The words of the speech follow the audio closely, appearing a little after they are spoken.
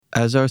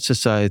As our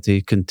society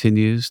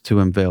continues to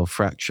unveil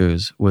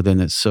fractures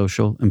within its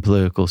social and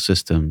political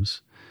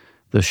systems,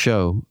 the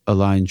show, A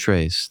Line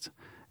Traced,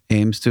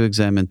 aims to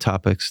examine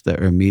topics that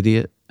are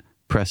immediate,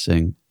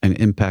 pressing, and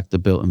impact the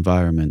built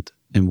environment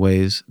in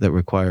ways that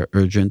require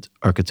urgent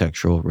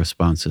architectural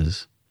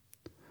responses.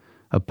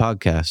 A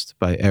podcast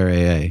by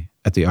RAA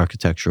at the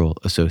Architectural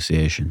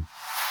Association.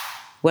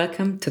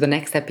 Welcome to the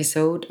next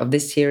episode of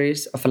this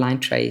series of A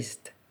Line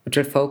Traced, which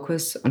will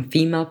focus on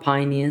female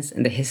pioneers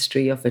in the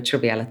history of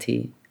virtual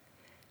reality.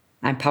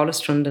 I'm Paula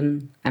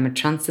Strunden. I'm a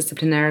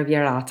transdisciplinary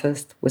VR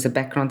artist with a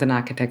background in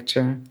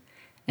architecture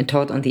and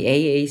taught on the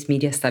AA's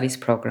Media Studies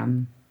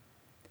program.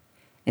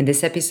 In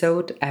this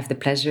episode, I have the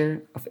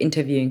pleasure of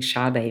interviewing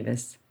Char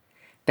Davies,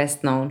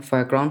 best known for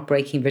her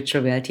groundbreaking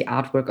virtual reality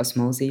artwork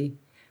Osmosis,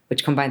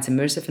 which combines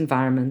immersive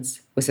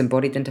environments with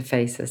embodied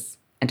interfaces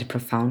and a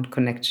profound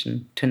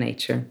connection to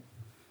nature.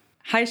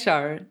 Hi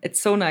Char, it's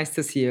so nice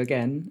to see you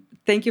again.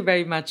 Thank you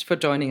very much for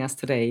joining us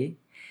today.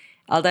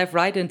 I'll dive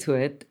right into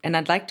it, and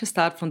I'd like to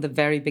start from the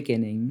very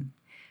beginning.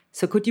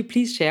 So could you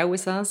please share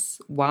with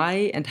us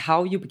why and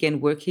how you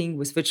began working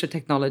with virtual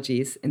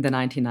technologies in the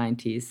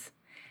 1990s?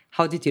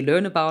 How did you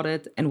learn about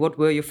it, and what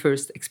were your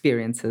first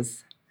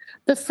experiences?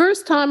 The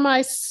first time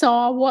I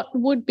saw what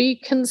would be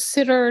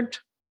considered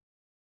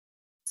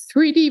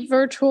 3D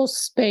virtual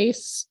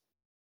space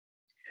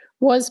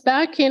was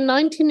back in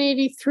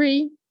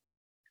 1983.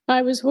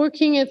 I was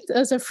working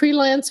as a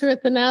freelancer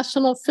at the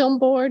National Film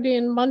Board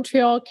in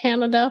Montreal,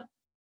 Canada,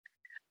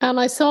 and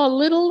I saw a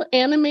little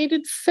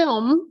animated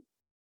film,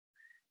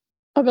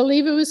 I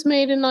believe it was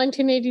made in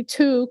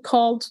 1982,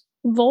 called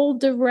Vol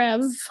de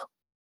Rêve,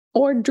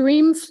 or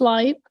Dream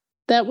Flight,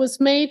 that was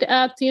made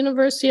at the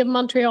University of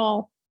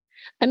Montreal.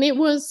 And it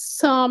was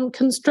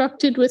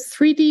constructed with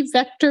 3D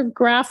vector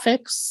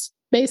graphics,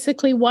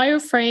 basically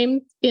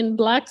wireframe in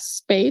black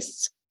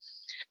space.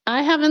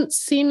 I haven't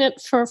seen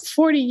it for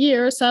 40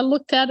 years. I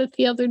looked at it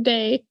the other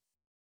day.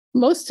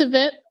 Most of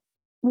it,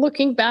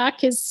 looking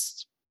back,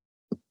 is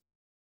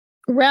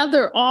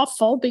rather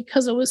awful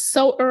because it was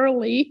so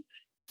early.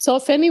 So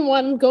if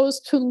anyone goes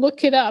to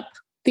look it up,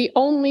 the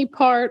only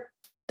part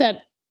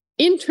that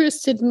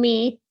interested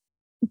me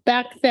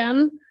back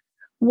then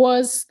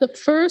was the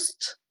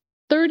first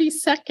 30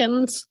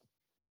 seconds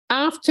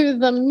after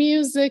the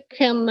music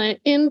and the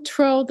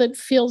intro that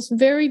feels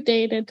very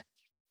dated.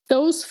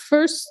 Those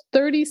first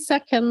 30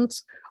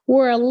 seconds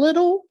were a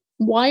little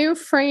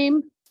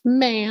wireframe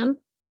man.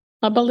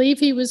 I believe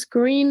he was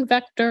green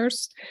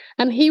vectors,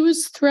 and he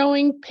was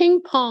throwing ping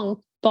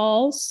pong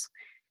balls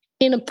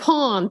in a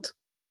pond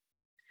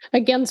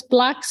against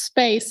black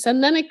space.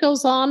 And then it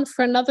goes on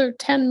for another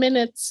 10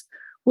 minutes,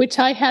 which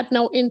I had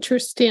no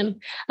interest in.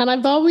 And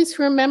I've always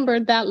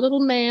remembered that little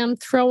man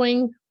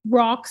throwing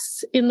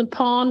rocks in the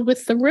pond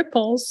with the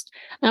ripples.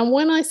 And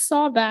when I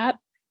saw that,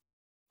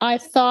 I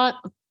thought,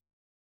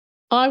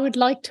 I would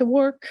like to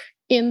work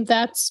in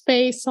that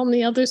space on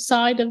the other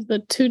side of the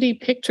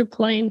 2D picture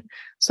plane.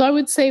 So I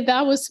would say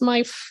that was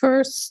my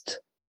first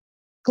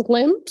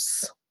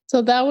glimpse.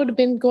 So that would have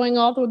been going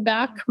all the way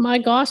back. My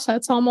gosh,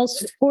 that's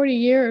almost 40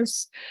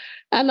 years.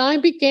 And I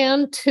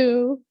began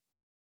to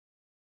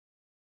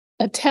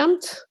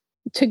attempt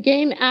to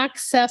gain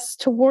access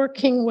to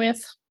working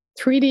with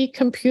 3D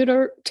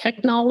computer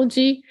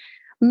technology,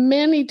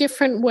 many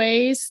different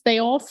ways. They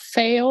all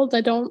failed.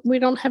 We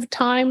don't have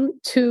time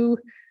to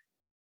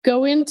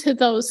go into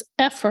those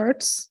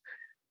efforts,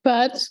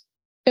 but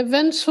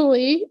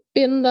eventually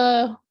in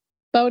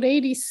about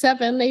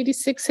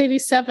 86,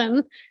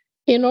 87,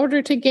 in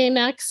order to gain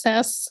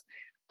access,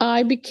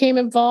 I became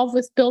involved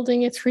with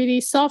building a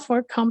 3D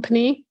software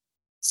company,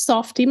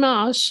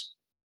 Softimage,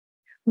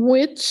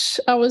 which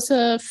I was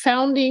a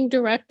founding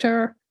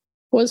director,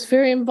 was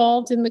very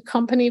involved in the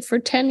company for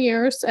 10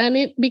 years, and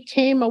it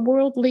became a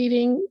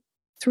world-leading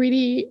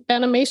 3D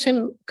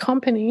animation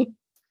company.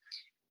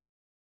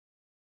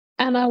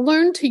 And I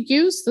learned to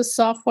use the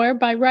software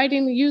by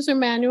writing the user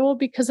manual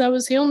because I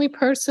was the only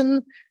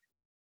person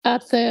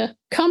at the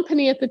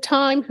company at the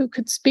time who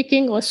could speak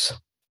English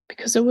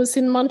because it was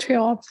in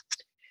Montreal.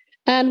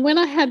 And when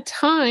I had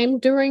time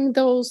during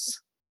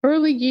those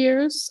early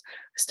years,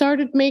 I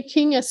started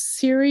making a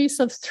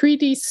series of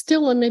 3D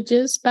still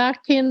images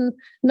back in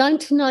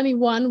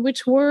 1991,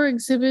 which were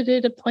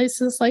exhibited at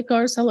places like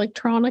Ars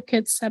Electronica,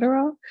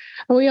 etc.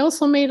 And we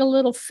also made a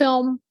little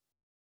film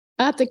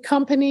at the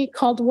company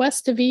called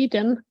West of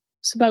Eden.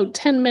 It's about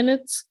 10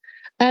 minutes.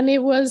 And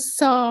it was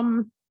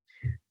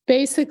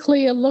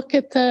basically a look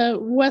at the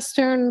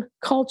Western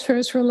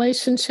culture's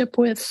relationship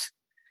with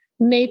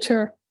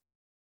nature.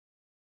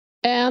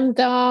 And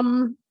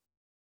that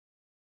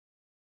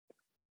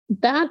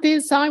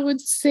is, I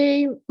would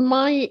say,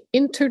 my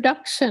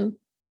introduction.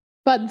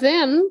 But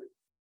then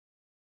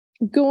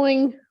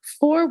going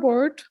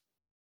forward,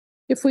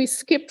 if we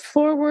skip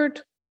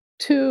forward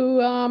to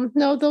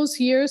those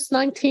years,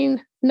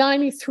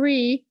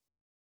 1993,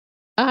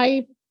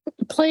 I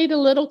played a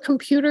little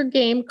computer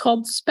game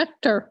called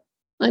Spectre.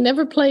 I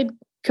never played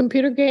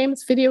computer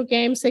games, video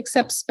games,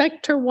 except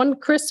Spectre one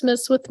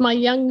Christmas with my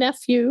young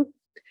nephew.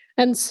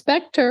 And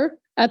Spectre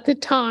at the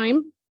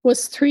time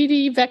was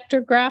 3D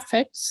vector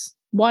graphics,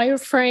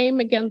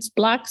 wireframe against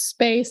black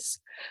space.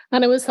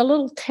 And it was a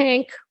little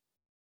tank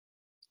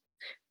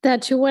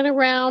that you went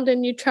around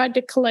and you tried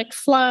to collect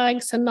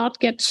flags and not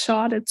get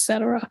shot,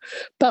 etc.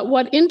 But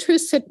what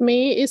interested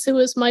me is it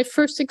was my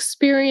first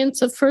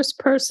experience of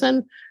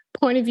first-person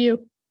point of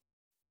view.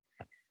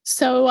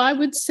 So I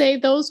would say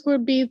those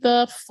would be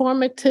the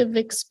formative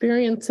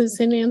experiences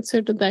in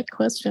answer to that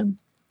question.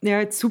 Yeah,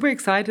 it's super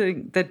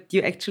exciting that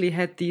you actually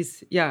had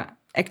these,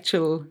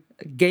 actual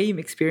game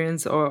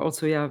experience, or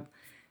also,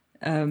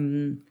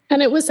 And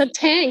it was a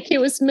tank. It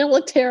was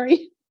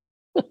military.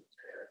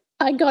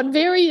 I got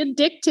very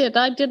addicted.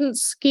 I didn't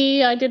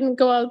ski. I didn't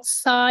go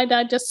outside.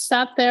 I just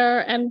sat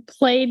there and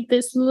played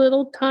this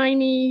little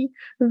tiny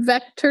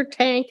vector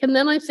tank. And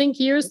then I think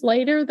years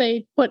later,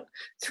 they put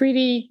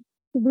 3D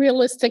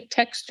realistic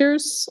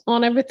textures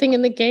on everything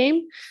in the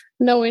game.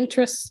 No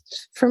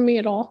interest for me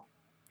at all.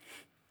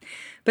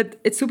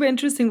 But it's super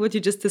interesting what you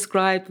just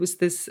described with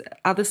this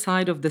other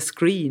side of the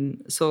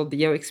screen. So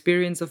your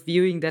experience of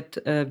viewing that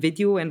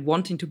video and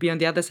wanting to be on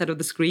the other side of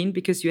the screen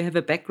because you have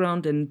a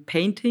background in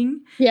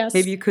painting. Yes.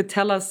 Maybe you could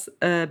tell us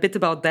a bit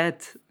about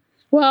that.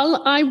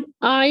 Well, I'd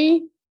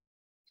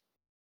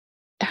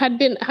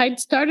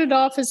started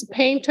off as a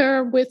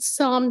painter with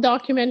some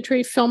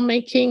documentary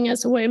filmmaking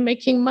as a way of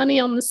making money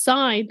on the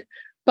side.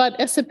 But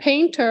as a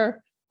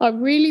painter, I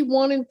really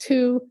wanted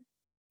to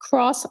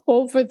cross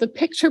over the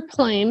picture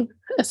plane,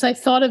 as I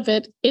thought of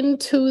it,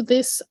 into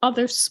this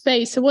other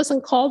space. It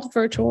wasn't called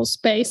virtual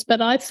space,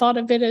 but I thought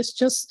of it as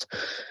just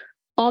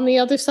on the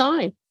other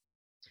side.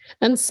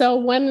 And so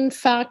when, in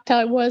fact,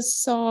 I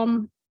was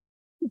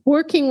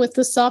working with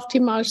the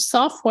Softimage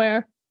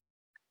software,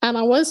 and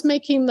I was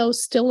making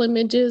those still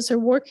images or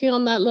working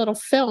on that little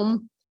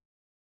film,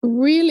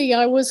 really,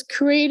 I was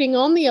creating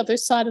on the other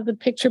side of the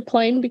picture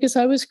plane because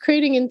I was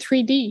creating in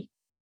 3D.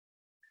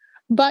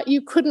 But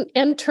you couldn't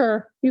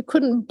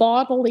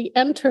bodily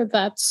enter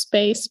that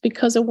space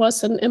because it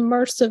wasn't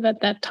immersive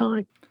at that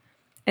time.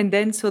 And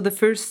then, so the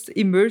first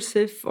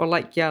immersive or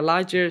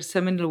larger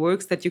seminal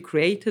works that you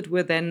created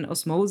were then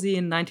Osmosi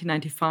in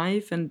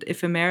 1995 and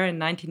Ephemera in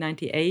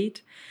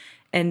 1998.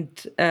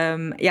 And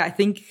I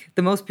think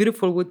the most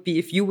beautiful would be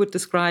if you would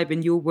describe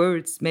in your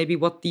words maybe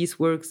what these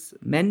works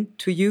meant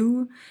to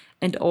you,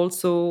 and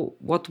also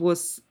what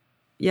was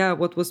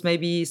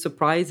maybe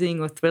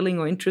surprising or thrilling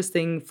or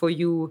interesting for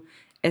you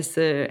as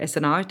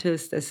an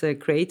artist, as a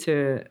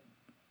creator,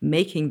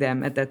 making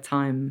them at that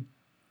time.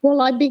 Well,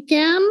 I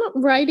began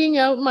writing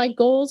out my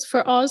goals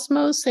for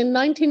Osmos in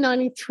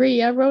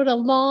 1993. I wrote a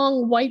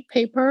long white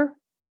paper,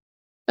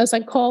 as I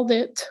called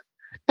it.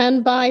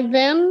 And by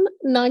then,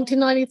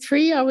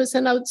 1993, I was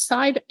an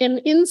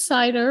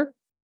insider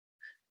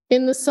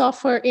in the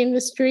software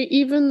industry,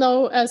 even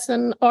though as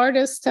an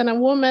artist and a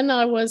woman,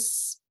 I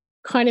was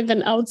kind of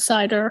an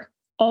outsider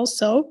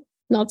also,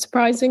 not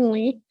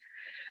surprisingly.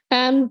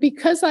 And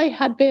because I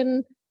had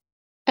been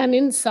an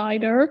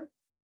insider,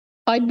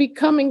 I'd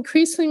become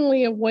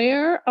increasingly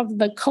aware of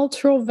the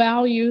cultural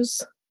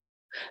values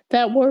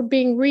that were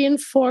being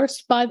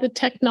reinforced by the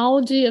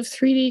technology of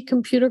 3D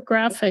computer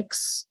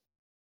graphics.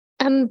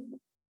 And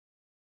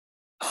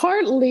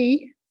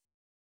partly,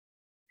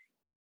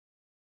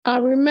 I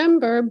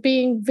remember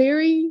being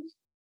very,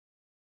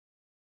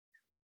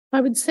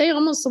 I would say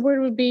almost the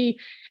word would be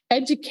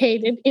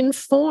educated,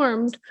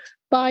 informed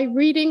by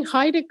reading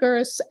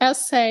Heidegger's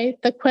essay,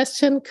 The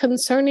Question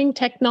Concerning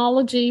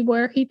Technology,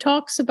 where he's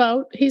talking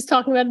about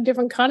a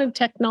different kind of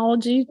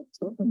technology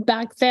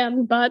back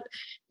then, but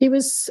he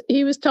was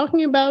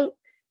talking about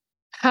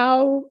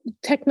how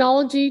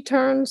technology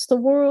turns the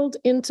world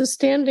into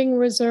standing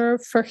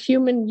reserve for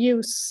human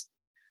use.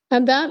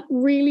 And that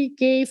really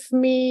gave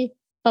me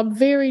a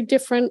very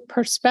different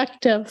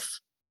perspective,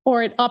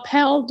 or it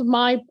upheld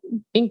my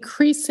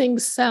increasing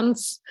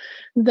sense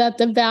that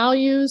the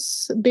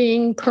values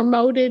being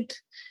promoted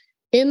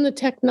in the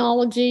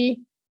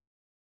technology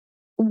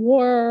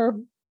were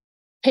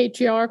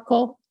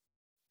patriarchal.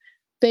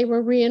 They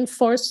were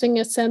reinforcing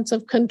a sense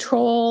of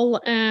control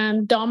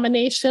and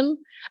domination,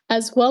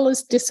 as well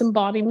as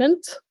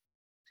disembodiment.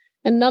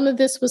 And none of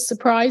this was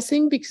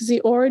surprising because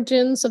the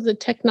origins of the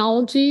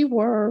technology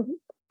were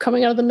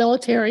coming out of the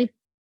military.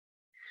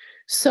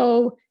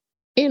 So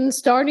in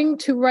starting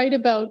to write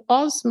about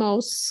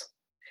Osmos,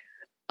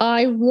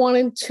 I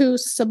wanted to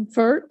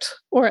subvert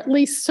or at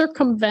least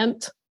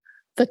circumvent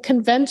the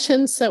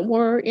conventions that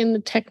were in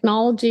the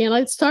technology. And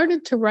I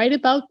started to write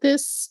about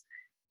this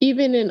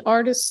even in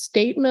artist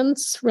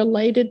statements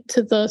related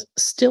to the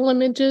still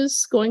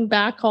images going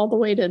back all the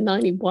way to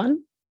 91.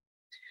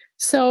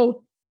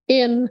 So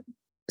in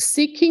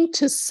seeking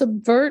to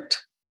subvert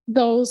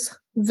those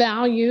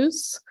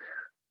values,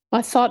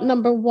 I thought,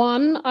 number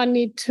one,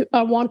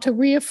 I want to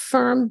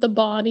reaffirm the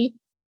body.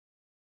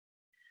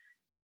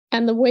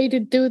 And the way to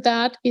do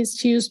that is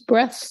to use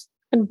breath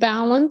and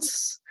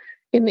balance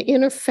in the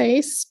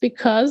interface,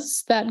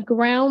 because that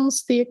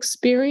grounds the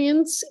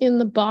experience in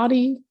the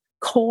body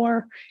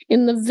core,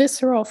 in the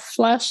visceral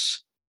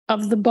flesh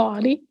of the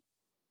body.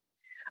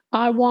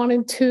 I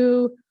wanted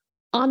to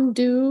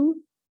undo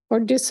or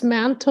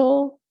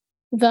dismantle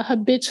the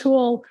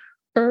habitual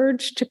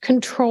urge to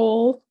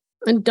control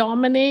and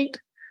dominate.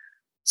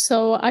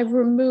 So I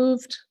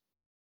removed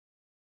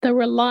the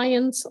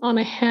reliance on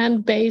a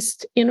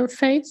hand-based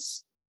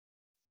interface,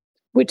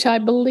 which I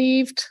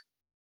believed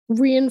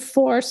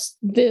reinforced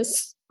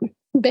this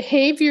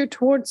behavior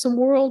towards the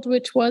world,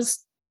 which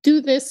was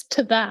do this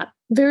to that,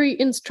 very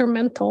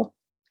instrumental.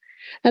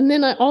 And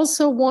then I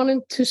also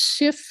wanted to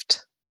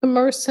shift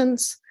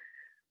immersants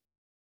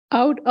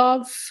out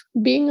of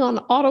being on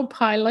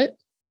autopilot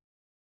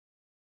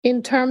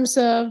in terms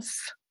of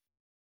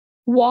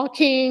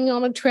walking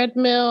on a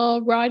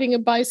treadmill, riding a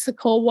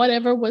bicycle,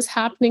 whatever was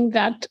happening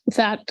that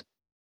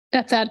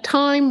at that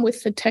time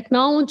with the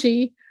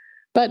technology,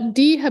 but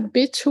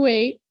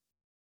dehabituate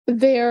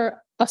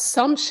their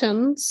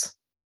assumptions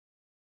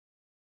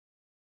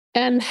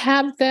and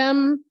have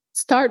them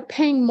start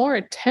paying more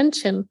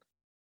attention,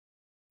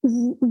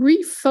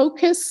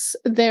 refocus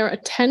their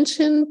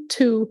attention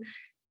to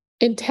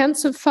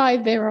intensify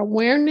their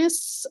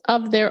awareness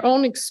of their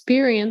own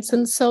experience.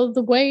 And so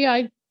the way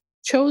I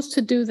chose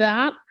to do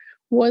that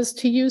was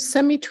to use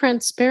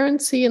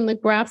semi-transparency in the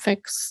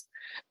graphics.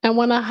 And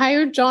when I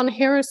hired John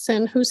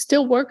Harrison, who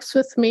still works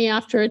with me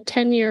after a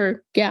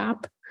 10-year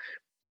gap,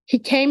 he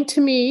came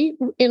to me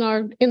in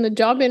the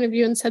job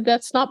interview and said,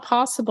 that's not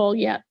possible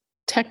yet,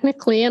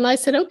 technically. And I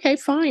said, okay,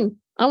 fine.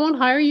 I won't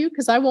hire you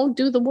because I won't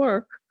do the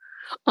work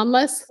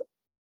unless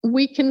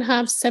we can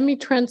have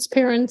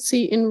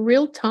semi-transparency in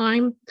real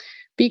time,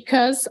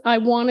 because I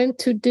wanted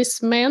to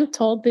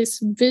dismantle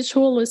this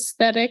visual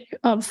aesthetic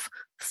of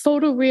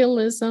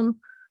photorealism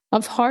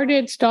of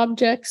hard-edged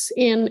objects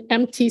in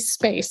empty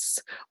space,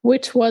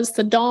 which was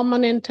the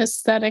dominant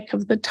aesthetic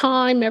of the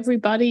time.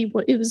 Everybody,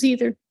 it was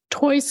either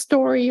Toy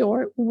Story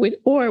or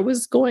it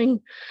was going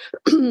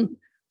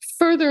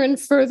further and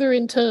further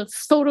into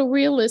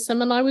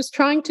photorealism, and I was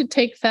trying to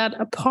take that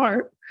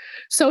apart.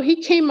 So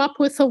he came up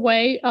with a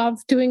way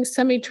of doing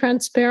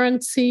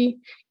semi-transparency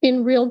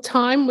in real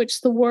time,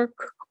 which the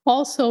work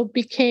also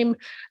became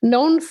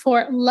known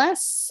for,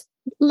 less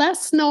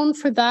known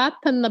for that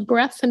than the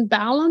breadth and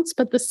balance,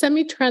 but the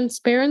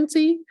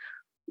semi-transparency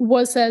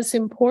was as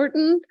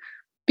important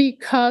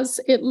because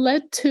it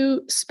led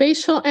to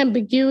spatial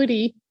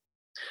ambiguity.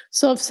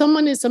 So if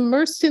someone is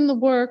immersed in the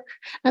work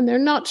and they're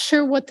not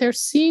sure what they're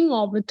seeing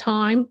all the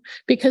time,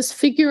 because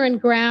figure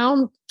and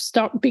ground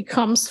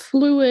becomes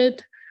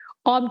fluid,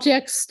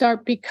 objects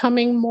start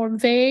becoming more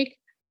vague,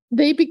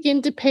 they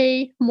begin to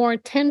pay more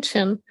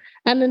attention.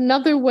 And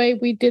another way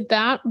we did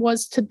that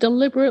was to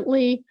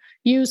deliberately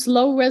use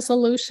low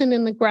resolution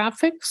in the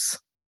graphics.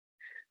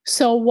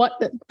 So what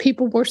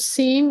people were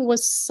seeing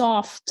was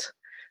soft.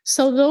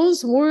 So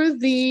those were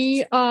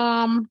the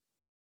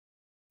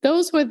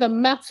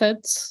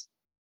methods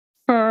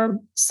for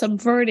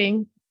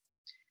subverting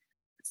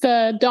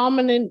the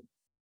dominant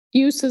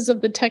uses of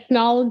the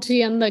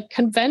technology and the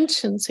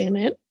conventions in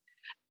it.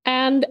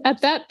 And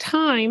at that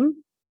time,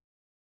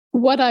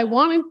 what I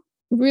wanted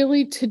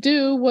really to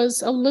do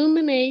was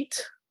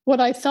illuminate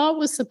what I thought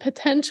was the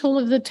potential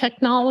of the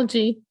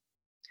technology,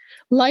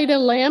 light a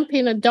lamp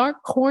in a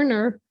dark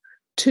corner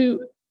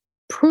to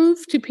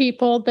prove to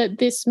people that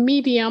this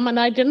medium, and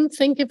I didn't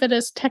think of it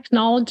as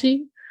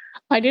technology,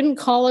 I didn't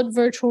call it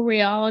virtual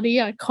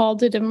reality, I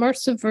called it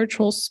immersive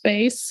virtual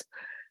space,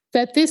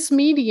 that this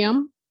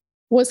medium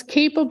was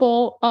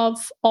capable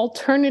of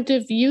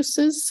alternative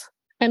uses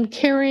and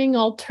carrying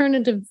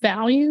alternative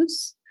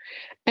values,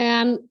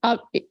 and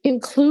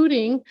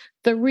including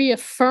the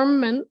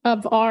reaffirmment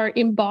of our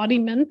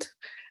embodiment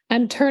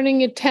and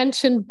turning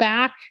attention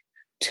back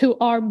to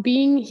our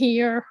being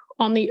here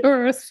on the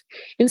earth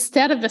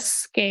instead of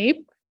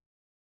escape.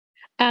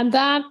 And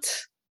that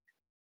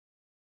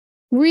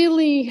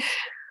really,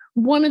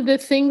 one of the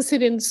things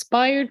that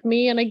inspired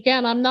me, and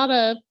again, I'm not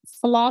a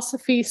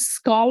philosophy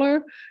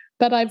scholar,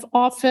 but I've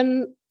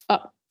often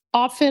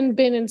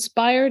been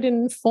inspired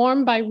and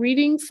informed by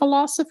reading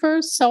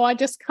philosophers. So I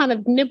just kind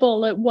of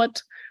nibble at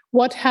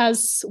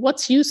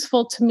what's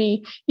useful to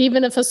me,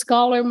 even if a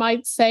scholar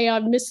might say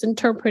I've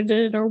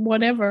misinterpreted it or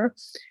whatever.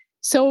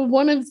 So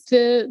one of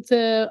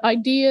the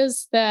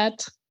ideas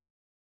that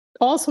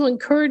also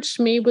encouraged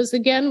me was,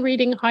 again,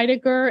 reading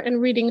Heidegger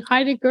and reading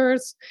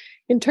Heidegger's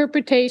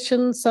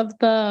interpretations of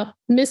the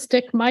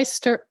mystic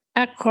Meister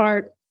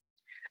Eckhart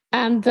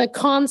and the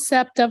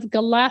concept of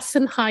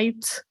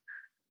Gelassenheit,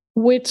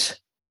 which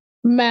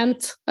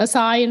meant, as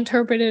I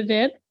interpreted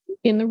it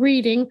in the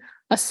reading,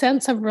 a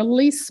sense of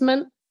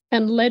releasement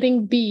and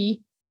letting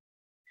be.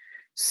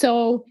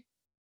 So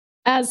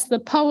as the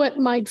poet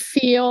might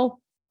feel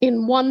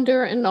in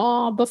wonder and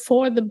awe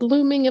before the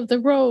blooming of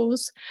the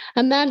rose,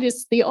 and that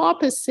is the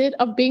opposite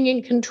of being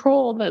in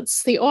control.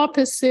 That's the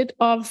opposite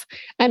of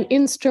an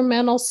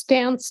instrumental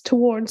stance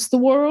towards the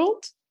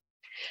world.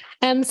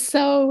 And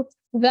so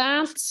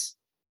that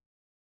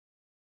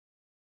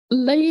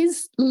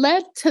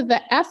led to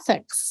the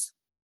ethics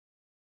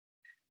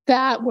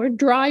that were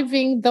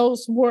driving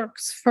those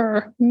works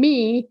for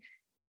me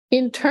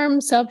in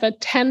terms of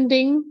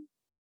attending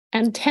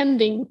and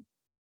tending.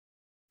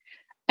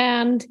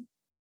 And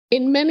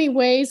in many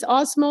ways,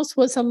 Osmos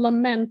was a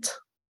lament.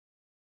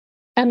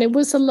 And it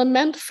was a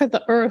lament for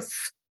the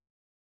earth.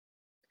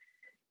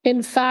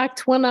 In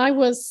fact, when I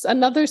was,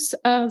 another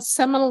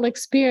seminal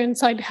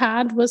experience I'd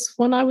had was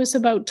when I was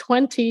about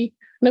 20,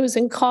 and I was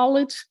in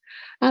college,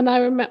 and I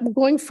remember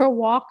going for a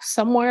walk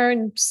somewhere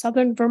in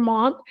southern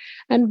Vermont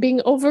and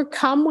being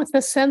overcome with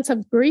a sense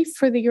of grief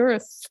for the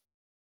earth.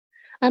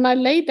 And I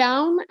lay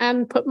down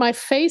and put my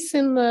face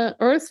in the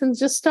earth and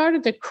just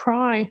started to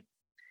cry.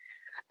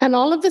 And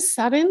all of a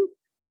sudden,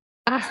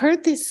 I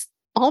heard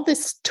all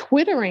this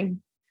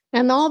twittering,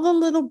 and all the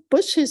little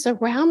bushes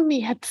around me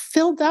had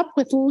filled up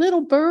with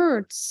little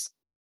birds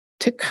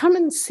to come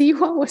and see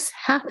what was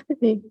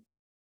happening.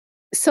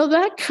 So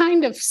that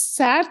kind of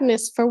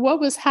sadness for what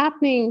was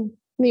happening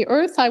in the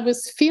earth, I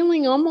was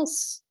feeling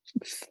almost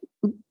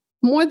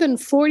more than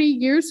 40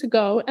 years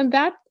ago. And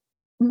that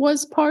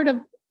was part of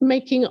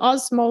making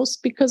Osmos,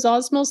 because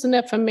Osmos and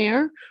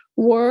Ephemer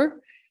were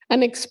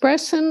an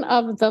expression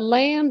of the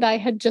land I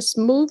had just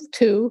moved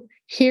to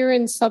here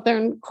in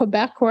southern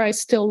Quebec, where I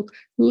still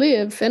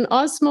live. And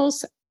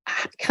Osmos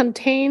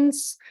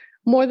contains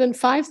more than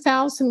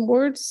 5,000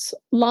 words,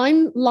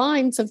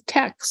 lines of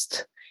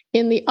text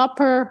in the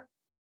upper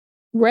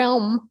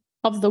realm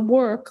of the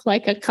work,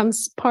 like a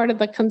part of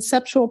the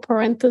conceptual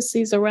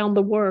parentheses around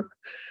the work,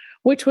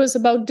 which was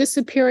about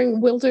disappearing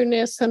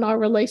wilderness and our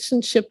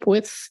relationship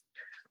with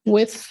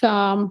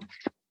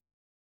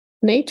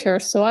nature.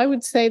 So I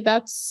would say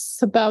that's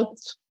about,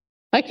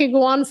 I could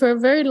go on for a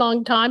very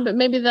long time, but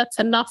maybe that's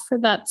enough for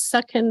that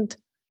second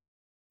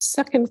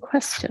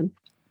question.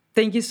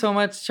 Thank you so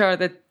much, Char.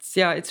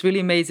 It's really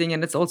amazing.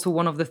 And it's also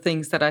one of the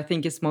things that I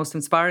think is most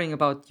inspiring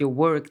about your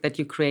work, that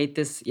you create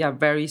this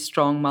very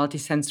strong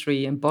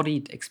multisensory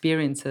embodied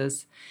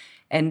experiences.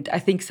 And I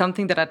think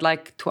something that I'd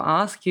like to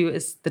ask you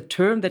is the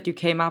term that you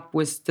came up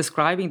with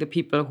describing the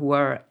people who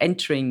are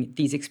entering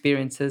these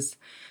experiences.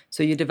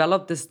 So you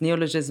developed this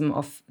neologism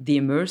of the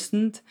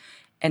immersant.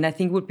 And I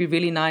think it would be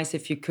really nice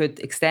if you could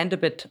extend a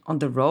bit on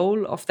the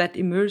role of that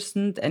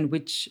immersant and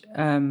which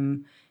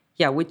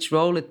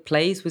role it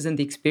plays within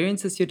the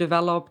experiences you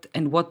developed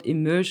and what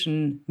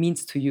immersion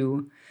means to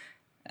you.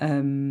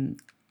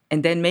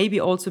 And then maybe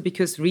also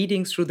because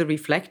reading through the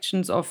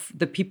reflections of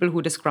the people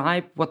who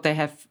describe what they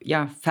have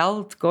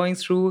felt going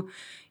through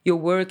your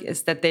work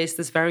is that there's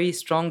this very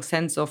strong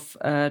sense of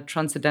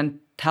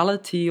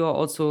transcendentality, or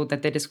also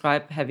that they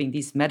describe having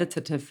these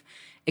meditative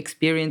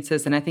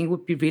experiences. And I think it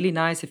would be really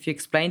nice if you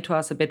explain to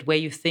us a bit where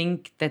you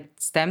think that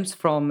stems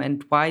from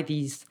and why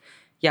these,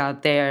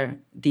 the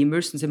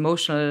immerson's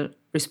emotional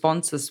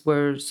responses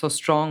were so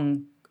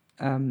strong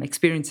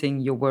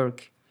experiencing your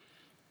work.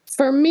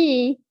 For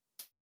me,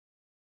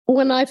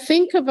 when I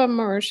think of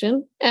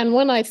immersion, and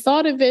when I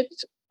thought of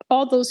it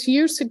all those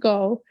years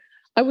ago,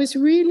 I was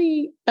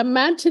really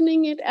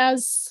imagining it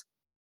as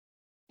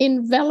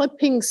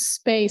enveloping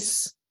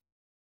space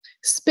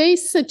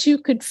that you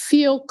could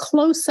feel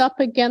close up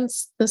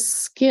against the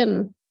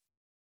skin,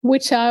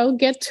 which I'll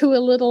get to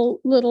a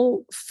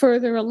little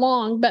further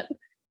along. But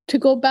to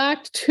go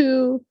back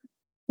to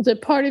the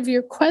part of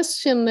your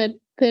question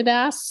that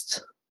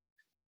asked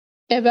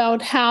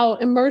about how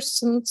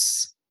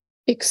immersants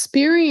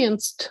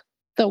experienced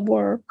the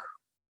work,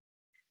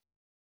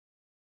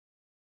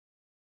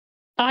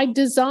 I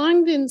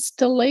designed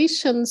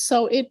installations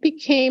so it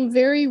became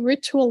very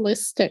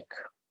ritualistic.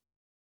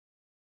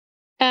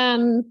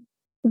 And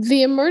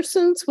the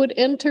immersants would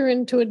enter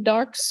into a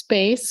dark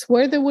space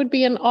where there would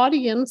be an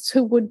audience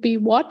who would be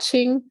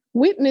watching,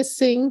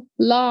 witnessing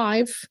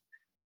live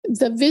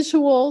the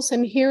visuals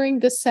and hearing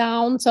the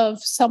sounds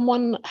of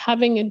someone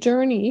having a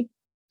journey.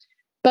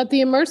 But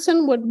the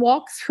immersant would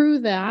walk through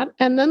that,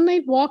 and then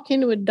they'd walk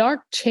into a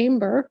dark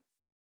chamber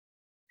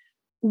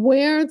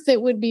where they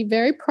would be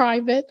very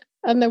private,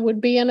 and there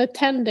would be an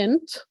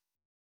attendant.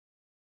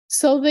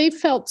 So they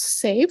felt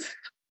safe.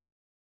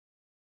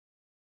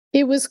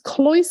 It was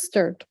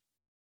cloistered,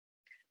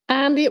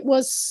 and it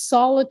was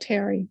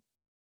solitary.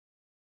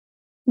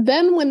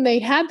 Then when they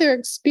had their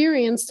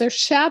experience, their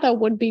shadow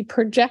would be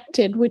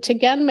projected, which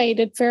again made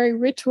it very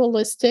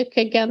ritualistic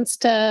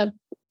against a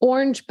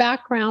orange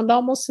background,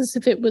 almost as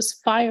if it was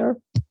fire.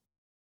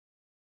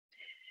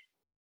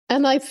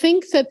 And I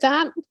think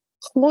that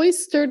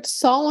cloistered,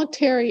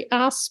 solitary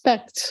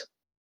aspect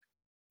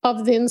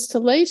of the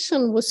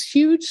installation was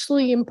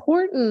hugely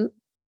important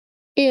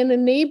in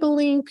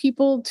enabling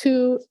people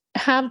to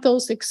have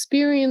those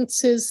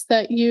experiences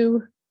that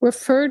you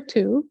referred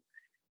to.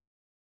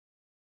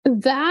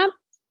 That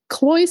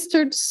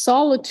cloistered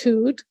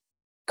solitude,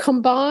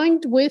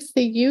 combined with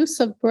the use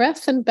of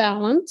breath and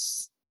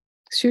balance,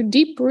 so you're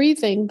deep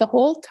breathing the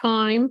whole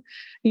time,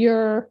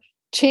 you're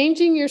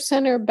changing your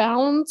center of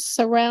balance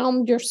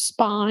around your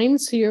spine,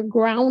 so you're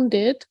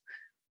grounded.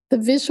 The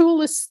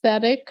visual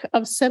aesthetic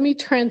of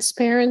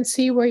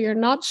semi-transparency, where you're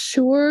not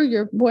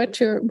sure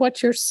what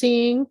you're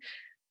seeing,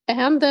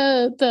 and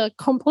the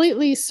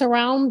completely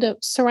surround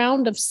of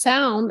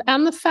sound,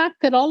 and the fact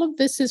that all of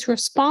this is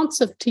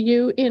responsive to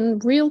you in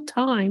real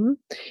time.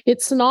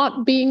 It's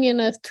not being in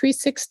a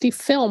 360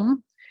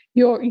 film.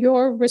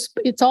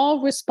 It's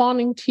all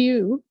responding to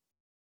you.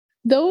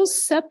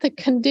 Those set the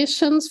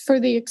conditions for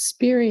the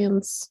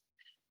experience.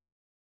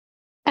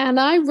 And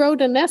I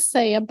wrote an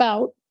essay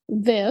about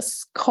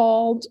this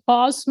called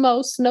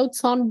Osmos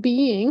Notes on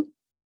Being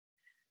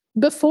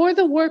before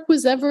the work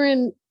was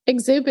ever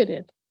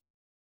exhibited.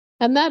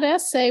 And that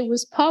essay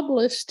was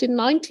published in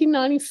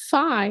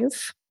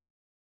 1995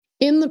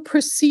 in the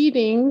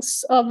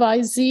proceedings of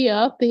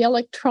ISEA, the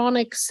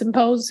Electronic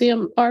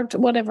Symposium, Art,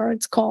 whatever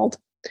it's called,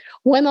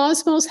 when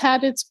Osmos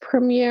had its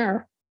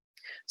premiere.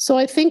 So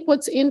I think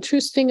what's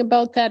interesting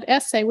about that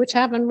essay, which I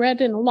haven't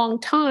read in a long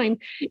time,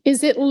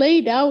 is it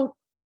laid out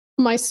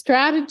my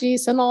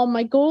strategies and all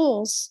my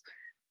goals,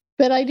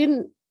 but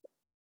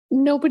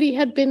nobody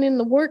had been in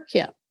the work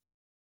yet.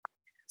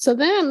 So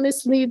then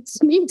this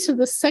leads me to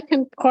the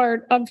second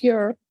part of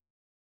your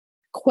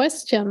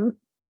question,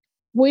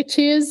 which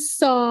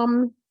is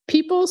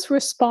people's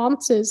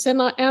responses.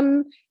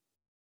 And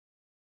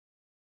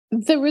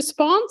the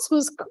response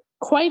was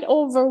quite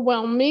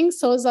overwhelming.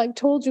 So as I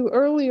told you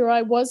earlier,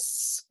 I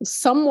was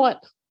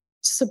somewhat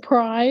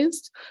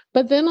surprised.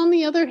 But then on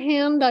the other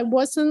hand, I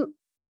wasn't.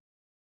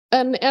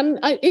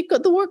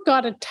 The work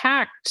got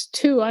attacked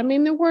too. I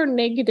mean, there were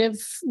negative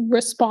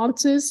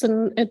responses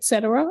and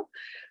etc.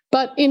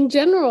 But in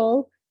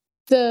general,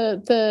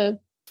 the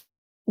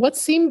what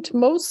seemed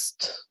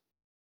most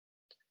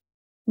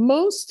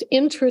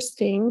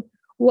interesting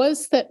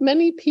was that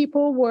many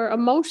people were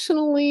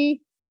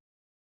emotionally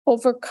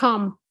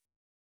overcome.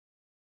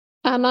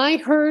 And I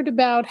heard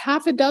about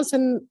half a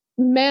dozen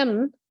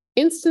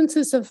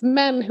instances of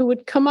men who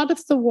would come out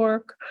of the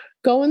work,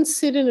 go and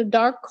sit in a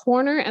dark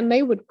corner, and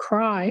they would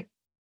cry.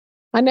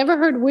 I never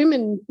heard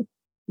women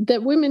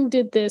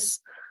did this,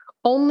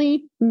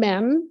 only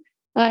men.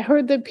 I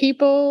heard that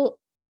people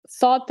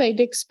thought they'd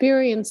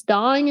experienced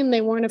dying and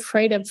they weren't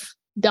afraid of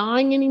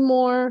dying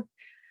anymore.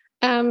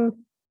 And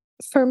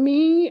for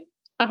me,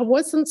 I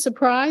wasn't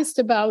surprised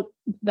about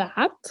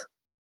that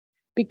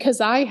because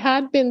I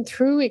had been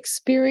through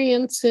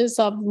experiences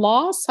of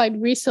loss.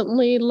 I'd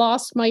recently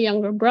lost my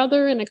younger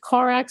brother in a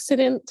car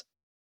accident.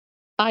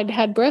 I'd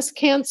had breast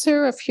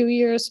cancer a few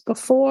years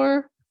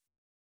before.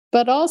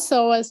 But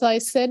also, as I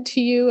said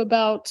to you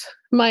about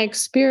my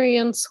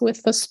experience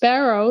with the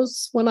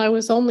sparrows when I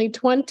was only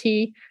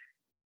 20,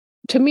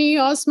 to me,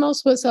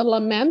 Osmos was a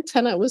lament,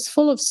 and it was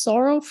full of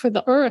sorrow for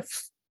the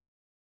earth.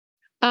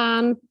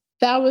 And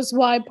that was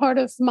why part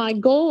of my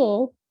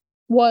goal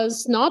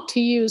was not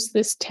to use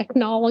this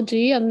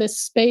technology and this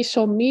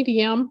spatial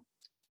medium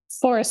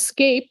for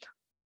escape,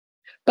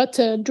 but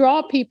to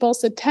draw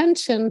people's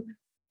attention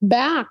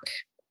back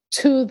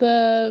to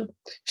the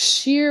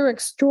sheer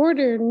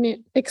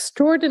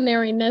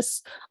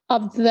extraordinariness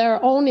of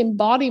their own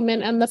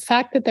embodiment and the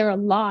fact that they're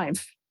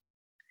alive.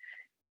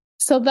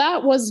 So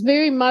that was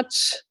very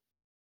much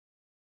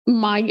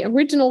my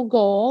original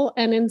goal.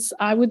 And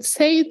I would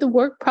say the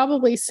work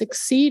probably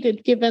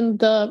succeeded given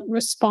the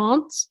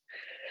response.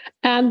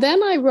 And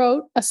then I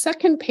wrote a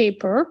second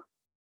paper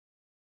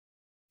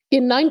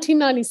in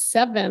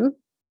 1997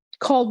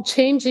 called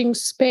Changing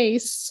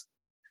Space,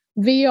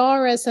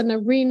 VR as an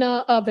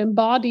Arena of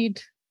Embodied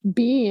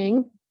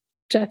Being,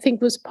 which I think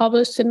was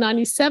published in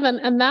 97.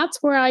 And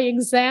that's where I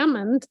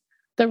examined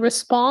the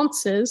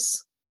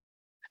responses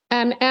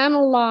and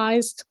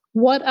analyzed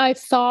what I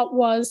thought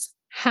was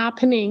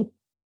happening,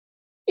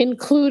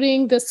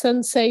 including the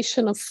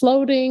sensation of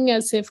floating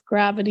as if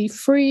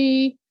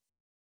gravity-free,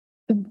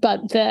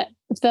 but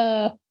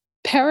the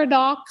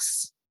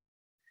paradox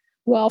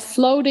while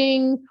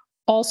floating,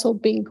 also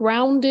being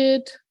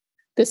grounded,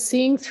 the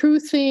seeing through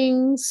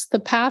things, the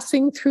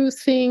passing through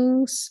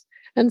things,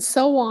 and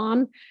so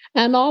on.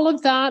 And all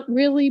of that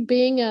really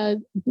being a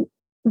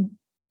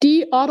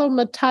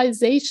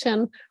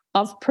de-automatization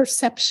of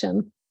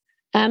perception.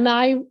 And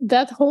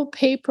that whole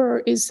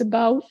paper is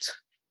about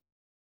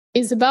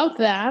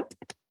that.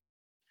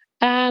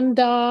 And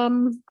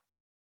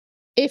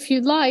if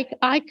you like,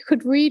 I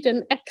could read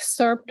an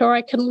excerpt, or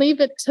I can leave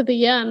it to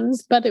the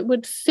end, but it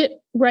would fit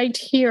right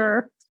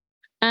here.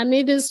 And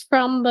it is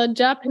from the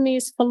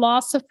Japanese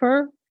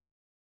philosopher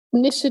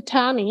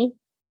Nishitani.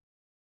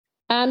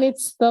 And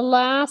it's the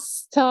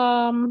last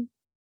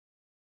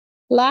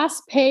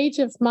page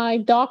of my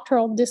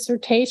doctoral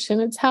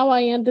dissertation. It's how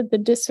I ended the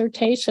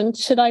dissertation.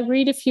 Should I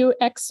read a few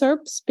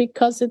excerpts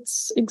because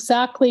it's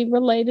exactly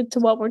related to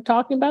what we're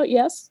talking about?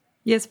 Yes?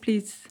 Yes,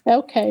 please.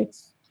 Okay.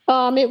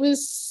 It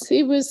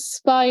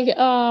was by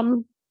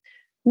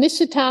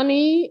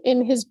Nishitani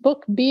in his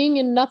book Being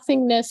in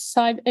Nothingness.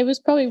 It was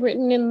probably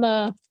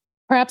written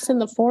perhaps in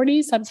the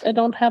 40s. I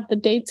don't have the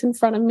dates in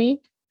front of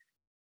me.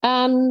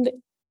 And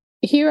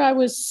here I'm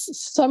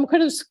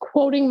kind of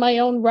quoting my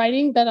own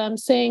writing, but I'm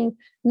saying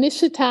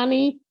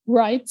Nishitani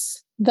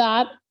writes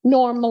that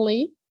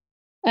normally,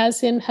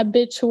 as in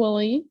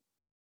habitually,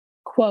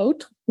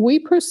 quote, we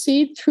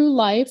proceed through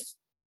life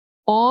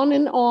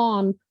and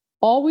on,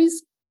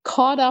 always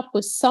caught up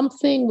with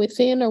something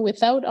within or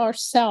without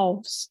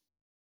ourselves.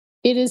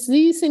 It is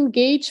these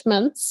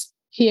engagements,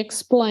 he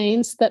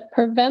explains, that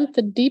prevent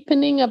the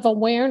deepening of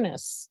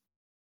awareness.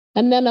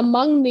 And then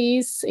among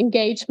these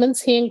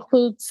engagements, he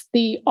includes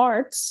the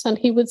arts, and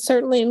he would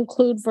certainly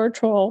include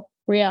virtual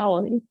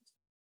reality.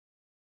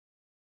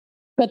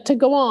 But to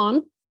go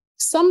on,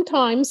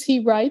 sometimes, he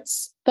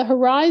writes, the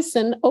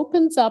horizon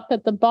opens up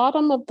at the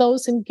bottom of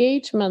those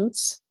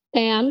engagements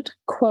and,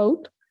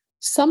 quote,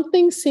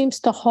 something seems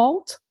to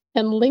halt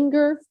and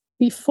linger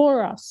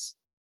before us,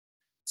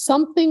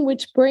 something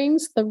which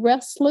brings the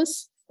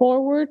restless,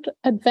 forward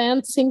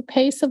advancing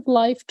pace of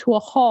life to a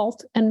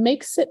halt and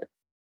makes it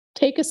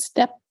take a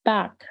step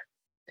back.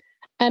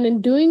 And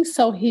in doing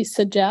so, he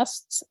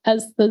suggests,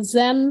 as the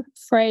Zen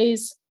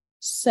phrase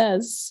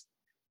says,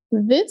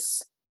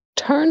 this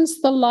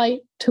turns the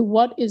light to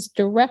what is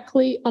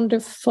directly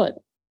underfoot,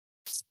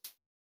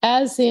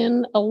 as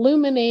in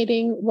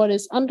illuminating what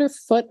is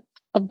underfoot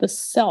of the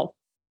self.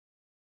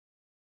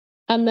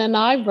 And then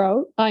I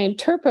wrote, I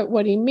interpret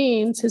what he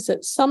means is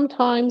that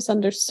sometimes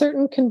under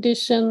certain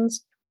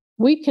conditions,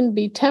 we can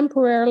be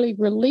temporarily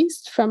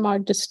released from our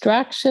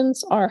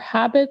distractions, our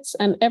habits,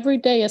 and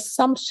everyday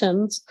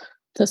assumptions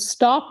to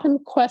stop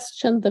and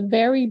question the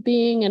very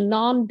being and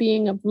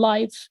non-being of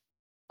life,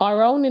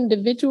 our own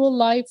individual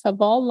life,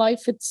 of all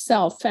life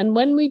itself. And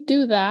when we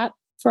do that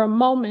for a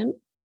moment,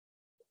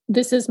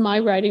 this is my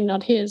writing,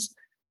 not his,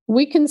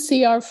 we can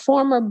see our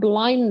former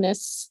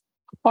blindness,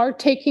 our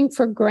taking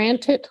for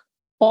granted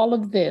all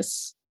of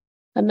this.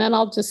 And then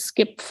I'll just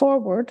skip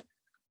forward.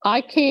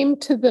 I came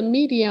to the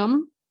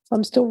medium,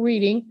 I'm still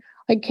reading,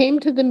 I came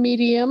to the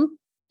medium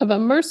of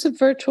immersive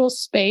virtual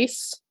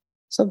space.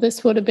 So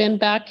this would have been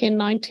back in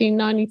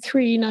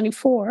 1993,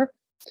 94,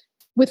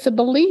 with the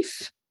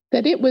belief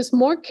that it was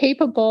more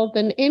capable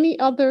than any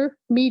other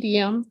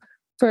medium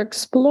for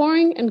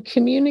exploring and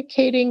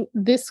communicating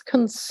this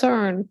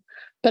concern,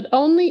 but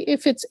only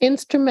if its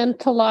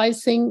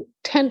instrumentalizing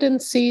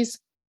tendencies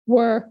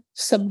were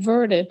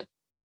subverted.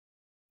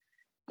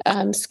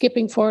 I'm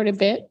skipping forward a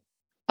bit.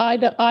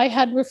 I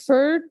had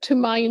referred to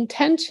my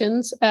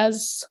intentions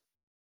as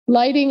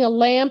lighting a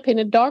lamp in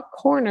a dark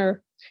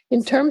corner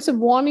in terms of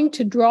wanting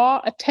to draw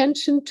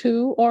attention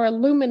to or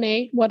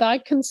illuminate what I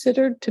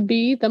considered to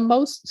be the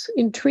most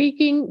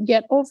intriguing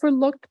yet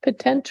overlooked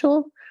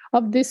potential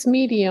of this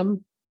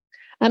medium.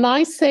 And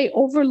I say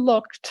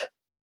overlooked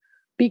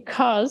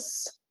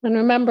because, and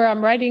remember,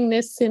 I'm writing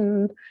this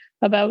in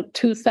about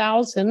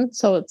 2000,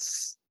 so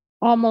it's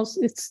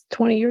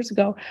 20 years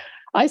ago.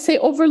 I say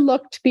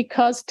overlooked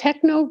because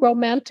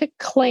techno-romantic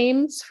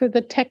claims for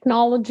the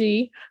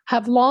technology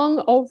have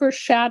long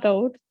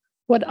overshadowed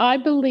what I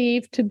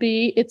believe to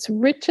be its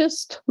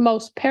richest,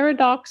 most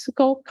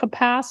paradoxical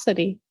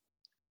capacity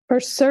for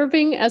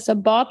serving as a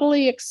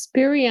bodily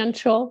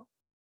experiential,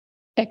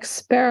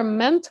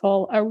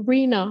 experimental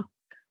arena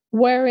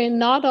wherein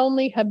not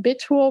only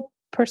habitual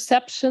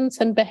perceptions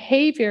and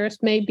behaviors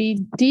may be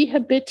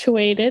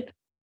dehabituated,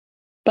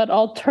 but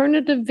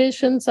alternative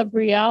visions of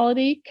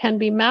reality can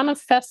be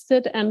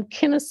manifested and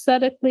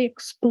kinesthetically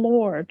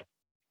explored.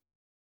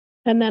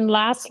 And then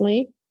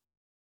lastly,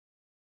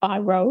 I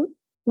wrote,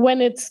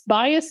 when its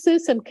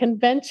biases and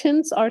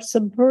conventions are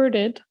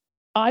subverted,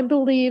 I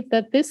believe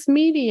that this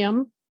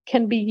medium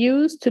can be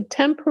used to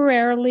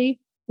temporarily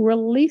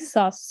release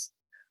us,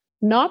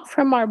 not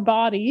from our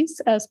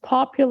bodies as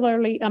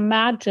popularly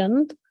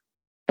imagined,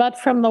 but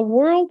from the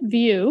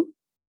worldview.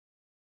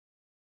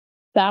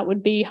 That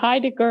would be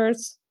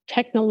Heidegger's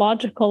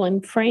technological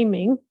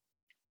enframing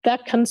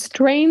that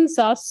constrains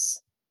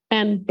us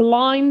and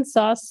blinds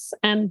us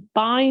and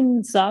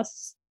binds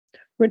us,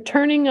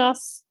 returning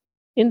us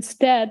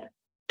instead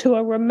to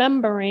a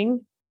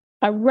remembering,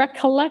 a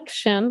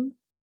recollection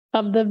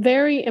of the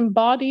very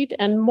embodied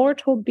and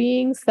mortal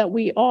beings that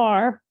we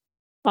are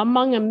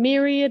among a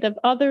myriad of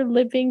other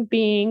living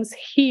beings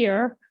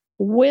here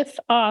with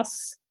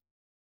us,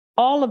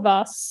 all of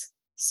us,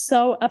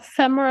 so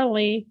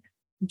ephemerally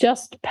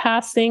just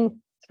passing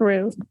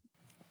through.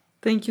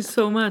 Thank you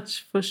so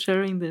much for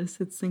sharing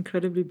this. It's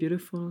incredibly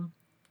beautiful.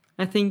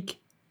 I think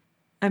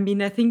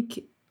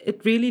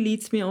it really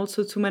leads me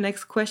also to my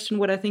next question.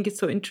 What I think is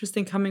so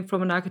interesting coming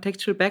from an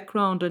architectural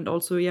background and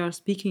also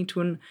speaking to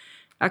an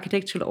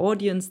architectural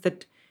audience,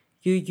 that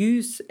you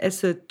use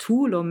as a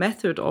tool or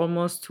method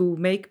almost to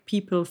make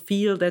people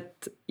feel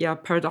that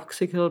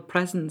paradoxical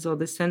presence or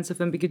the sense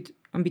of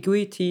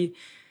ambiguity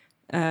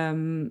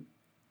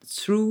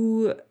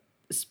through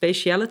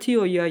spatiality,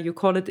 or you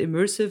call it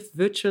immersive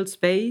virtual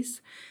space.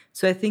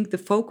 So I think the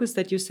focus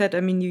that you said,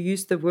 you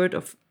used the word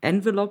of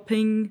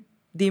enveloping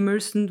the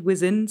immersion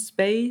within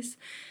space.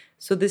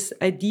 So this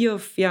idea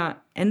of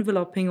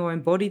enveloping or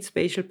embodied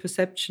spatial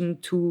perception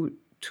to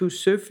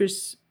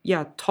surface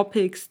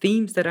topics,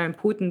 themes that are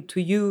important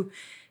to you.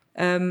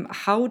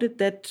 How did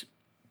that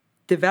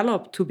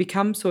develop to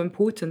become so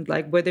important?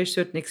 Like, were there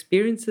certain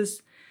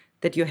experiences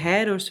that you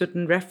had or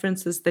certain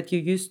references that you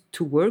used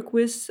to work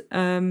with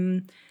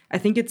I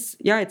think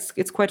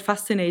it's quite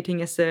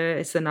fascinating as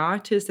an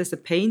artist, as a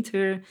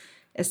painter,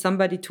 as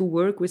somebody to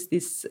work with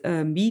this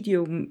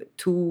medium,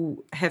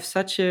 to have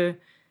such a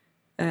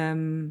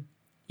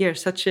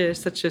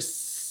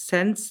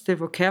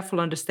sensitive or careful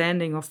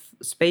understanding of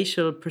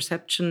spatial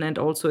perception and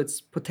also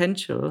its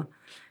potential.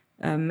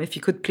 If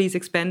you could please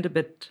expand a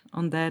bit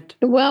on that.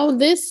 Well,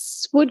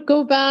 this would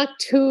go back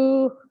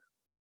to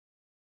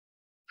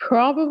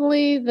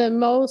probably the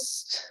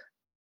most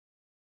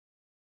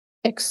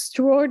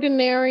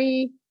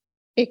extraordinary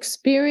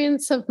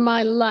experience of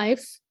my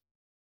life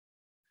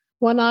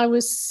when I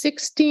was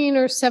 16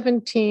 or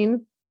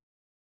 17.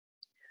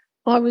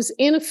 I was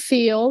in a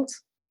field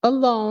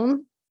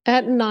alone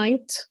at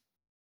night,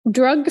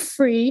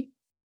 drug-free,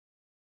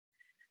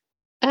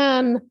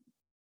 and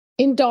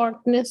in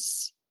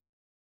darkness.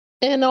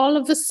 And all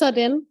of a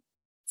sudden,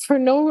 for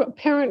no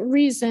apparent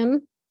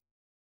reason,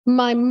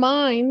 my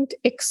mind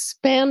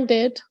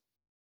expanded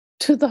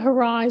to the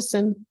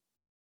horizon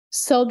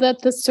so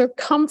that the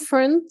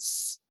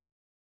circumference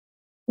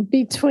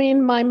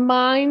between my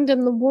mind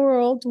and the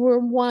world were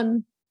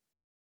one.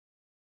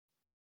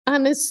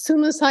 And as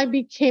soon as I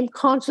became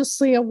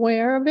consciously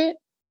aware of it,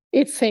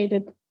 it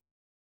faded.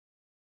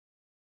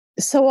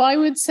 So I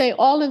would say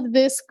all of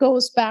this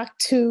goes back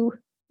to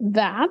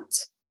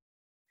that.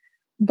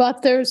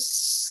 But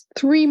there's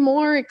 3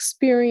 more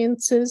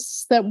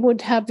experiences that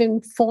would have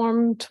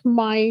informed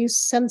my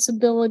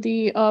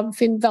sensibility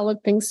of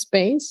enveloping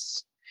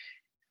space.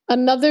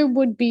 Another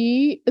would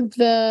be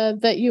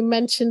that you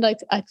mentioned,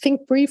 I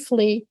think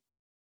briefly,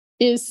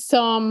 is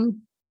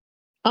I'm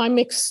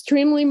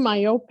extremely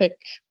myopic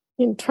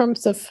in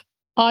terms of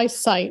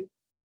eyesight.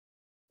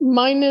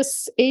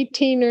 Minus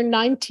 18 or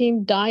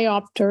 19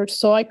 diopter,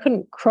 so I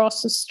couldn't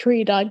cross the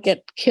street. I'd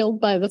get killed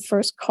by the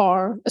first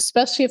car,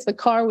 especially if the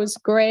car was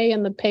gray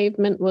and the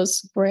pavement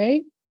was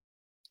gray.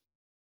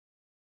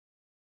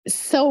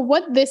 So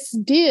what this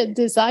did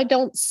is, I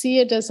don't see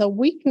it as a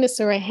weakness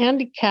or a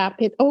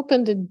handicap. It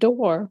opened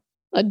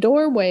a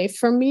doorway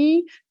for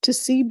me to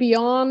see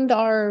beyond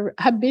our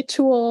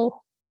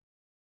habitual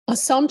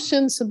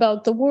assumptions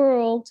about the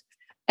world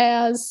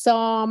as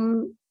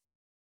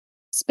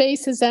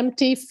space is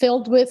empty,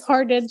 filled with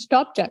hard-edged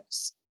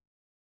objects.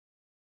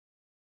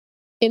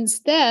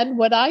 Instead,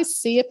 what I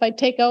see, if I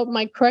take out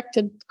my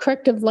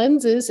corrective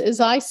lenses, is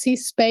I see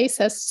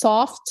space as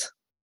soft,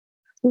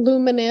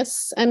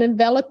 luminous, and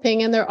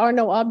enveloping, and there are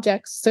no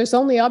objects. There's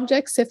only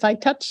objects if I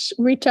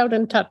reach out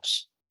and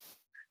touch.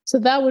 So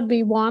that would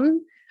be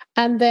one.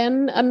 And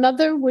then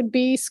another would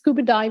be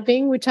scuba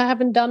diving, which I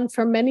haven't done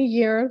for many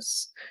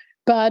years,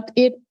 but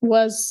it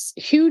was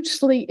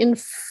hugely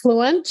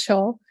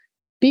influential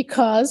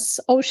because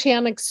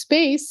oceanic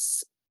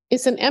space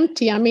isn't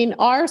empty. I mean,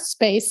 our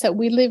space that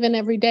we live in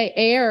every day,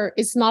 air,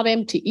 is not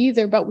empty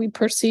either, but we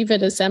perceive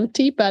it as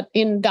empty. But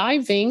in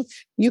diving,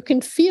 you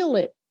can feel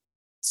it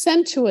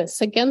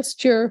sensuous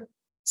against your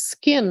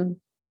skin.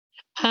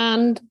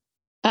 And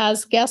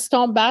as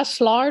Gaston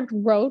Bachelard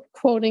wrote,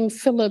 quoting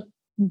Philip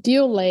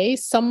Dieulay,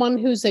 someone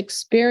who's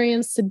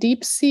experienced the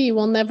deep sea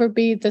will never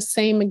be the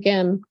same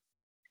again.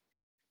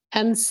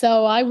 And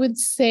so I would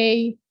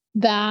say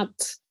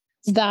that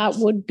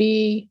would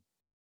be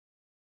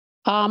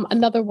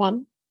another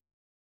one.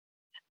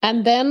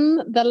 And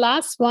then the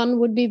last one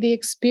would be the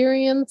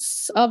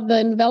experience of the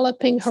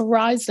enveloping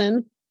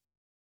horizon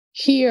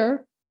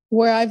here,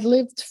 where I've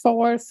lived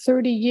for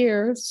 30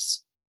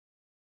 years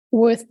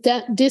with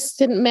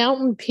distant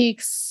mountain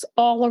peaks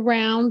all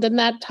around. And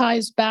that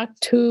ties back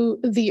to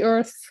the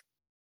earth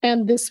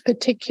and this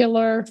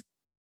particular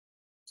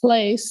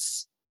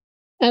place.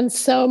 And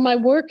so my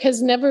work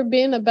has never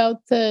been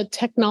about the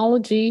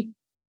technology.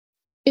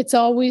 That's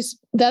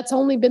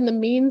only been the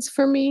means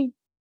for me.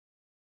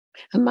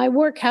 And my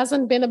work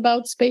hasn't been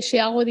about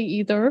spatiality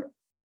either.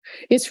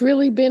 It's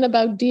really been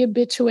about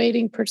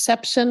de-habituating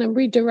perception and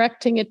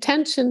redirecting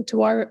attention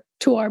to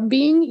our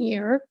being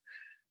here.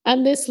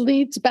 And this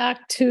leads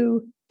back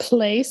to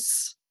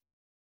place.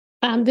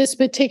 And this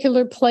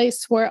particular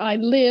place where I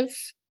live,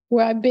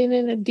 where I've been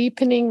in a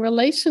deepening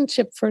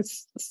relationship for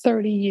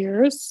 30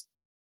 years.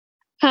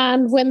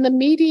 And when the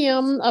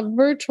medium of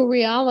virtual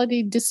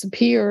reality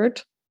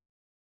disappeared,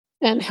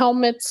 and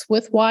helmets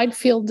with wide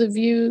field of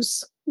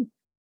views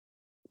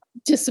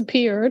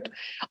disappeared,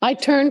 I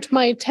turned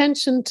my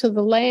attention to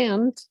the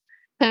land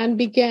and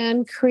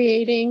began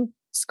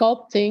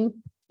sculpting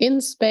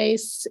in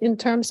space in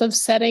terms of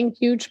setting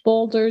huge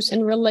boulders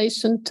in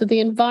relation to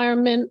the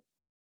environment,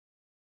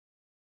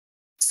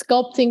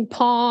 sculpting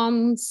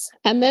ponds,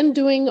 and then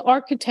doing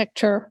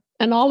architecture.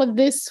 And all of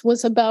this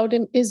is about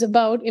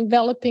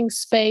enveloping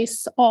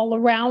space all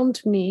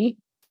around me.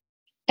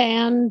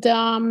 And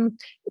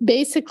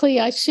basically,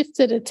 I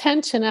shifted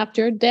attention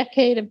after a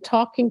decade of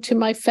talking to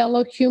my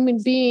fellow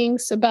human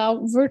beings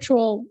about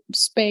virtual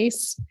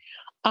space.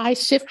 I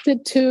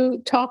shifted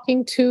to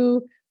talking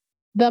to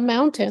the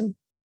mountain.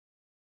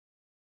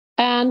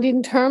 And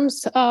in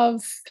terms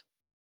of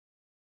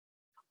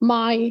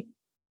my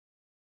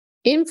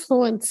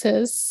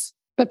influences,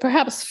 But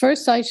perhaps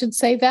first I should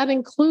say that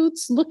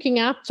includes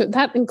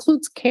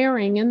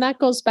caring. And that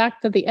goes back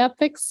to the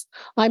ethics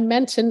I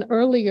mentioned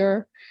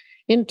earlier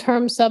in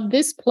terms of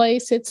this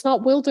place. It's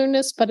not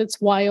wilderness, but it's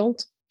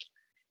wild.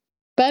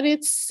 But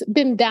it's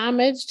been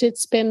damaged,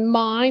 it's been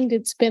mined,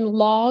 it's been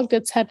logged,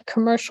 it's had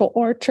commercial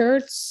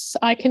orchards.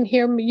 I can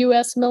hear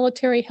US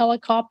military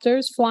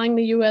helicopters flying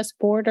the US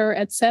border,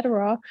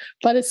 etc.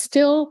 But it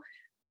still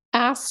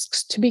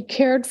asks to be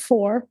cared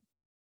for,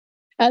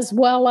 as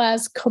well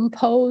as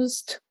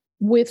composed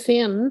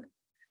within.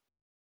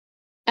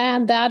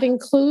 And that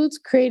includes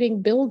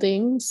creating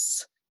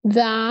buildings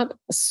that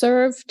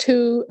serve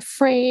to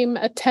frame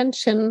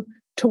attention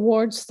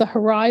towards the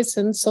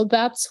horizon. So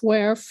that's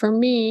where, for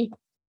me,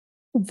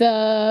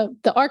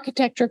 the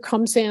architecture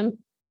comes in,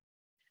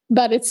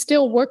 but it's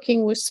still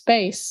working with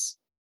space.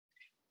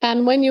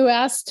 And when you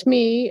asked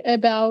me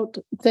about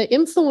the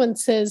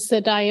influences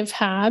that I have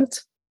had,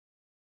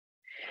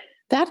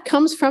 that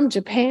comes from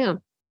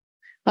Japan.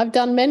 I've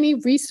done many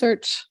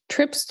research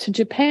trips to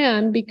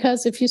Japan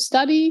because if you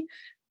study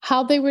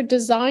how they were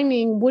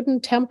designing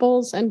wooden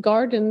temples and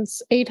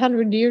gardens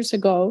 800 years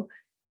ago,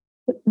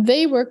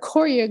 they were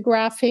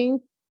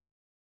choreographing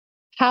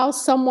how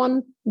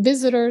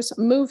visitors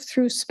move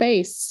through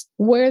space,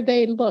 where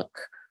they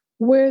look,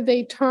 where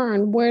they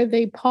turn, where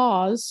they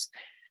pause.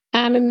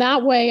 And in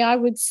that way, I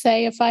would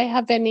say if I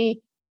have any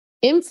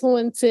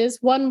influences,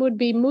 one would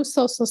be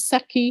Muso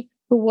Soseki,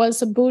 who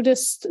was a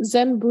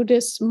Zen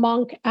Buddhist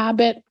monk,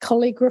 abbot,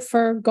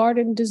 calligrapher,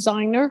 garden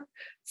designer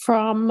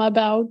from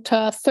about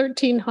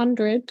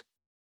 1300.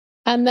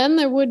 And then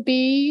there would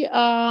be,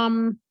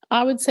 I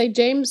would say,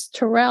 James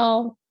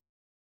Turrell,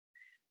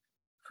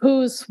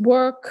 whose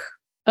work,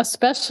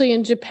 especially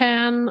in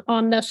Japan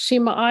on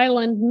Nashima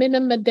Island, Mina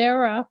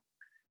Madeira,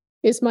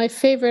 is my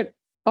favorite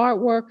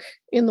artwork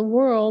in the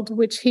world,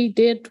 which he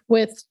did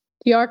with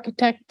the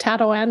architect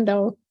Tado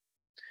Ando.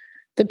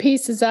 The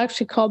piece is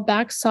actually called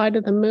Backside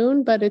of the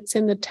Moon, but it's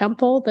in the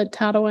temple that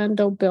Tado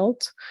Ando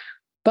built.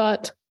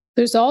 But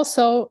there's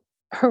also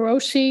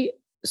Hiroshi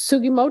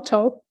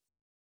Sugimoto,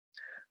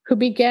 who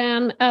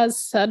began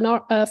as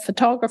a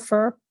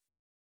photographer,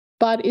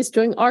 but is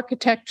doing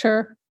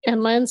architecture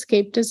and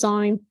landscape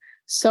design.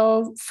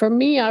 So for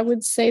me, I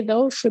would say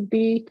those would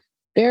be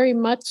very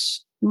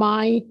much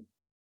my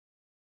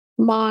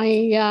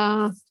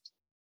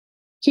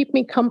keep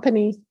me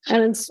company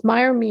and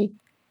inspire me.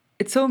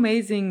 It's so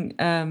amazing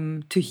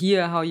to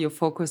hear how your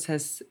focus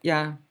has,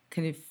 kind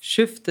of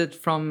shifted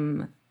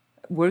from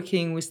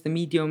working with the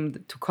medium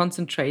to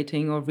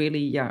concentrating, or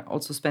really,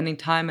 also spending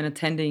time and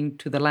attending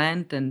to the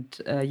land. And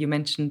you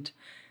mentioned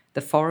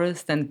the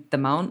forest and the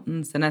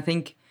mountains. And I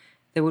think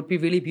that would be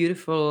really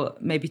beautiful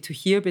maybe to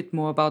hear a bit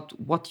more about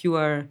what you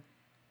are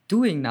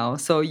doing now.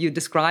 So you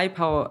describe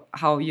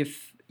how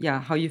you've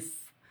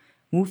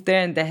moved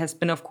there, and there has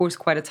been, of course,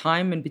 quite a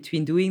time in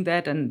between doing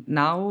that and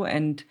now.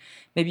 And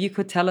maybe you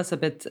could tell us a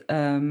bit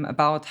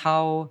about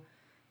how,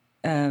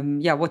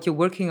 what you're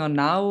working on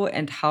now,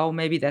 and how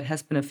maybe that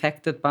has been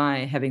affected by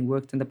having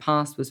worked in the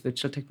past with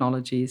virtual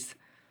technologies.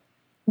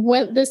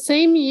 When the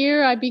same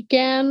year I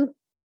began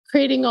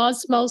creating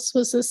Osmos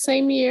was the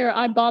same year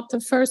I bought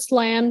the first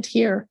land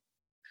here.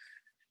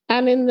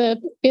 And in the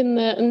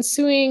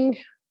ensuing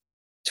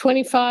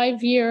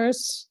 25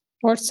 years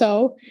or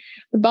so,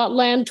 I bought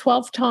land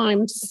 12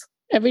 times.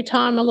 Every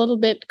time a little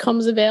bit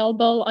comes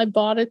available, I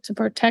bought it to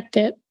protect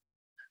it.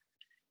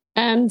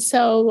 And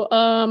so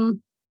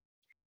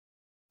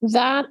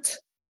that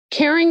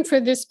caring for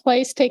this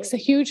place takes a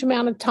huge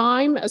amount of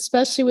time,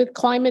 especially with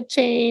climate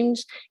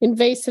change,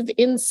 invasive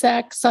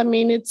insects. I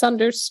mean, it's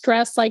under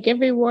stress like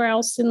everywhere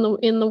else in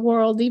the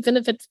world. Even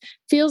if it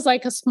feels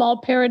like a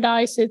small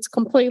paradise, it's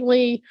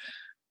completely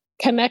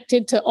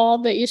connected to all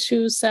the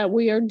issues that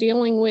we are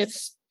dealing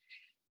with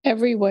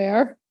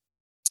everywhere.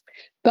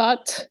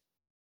 But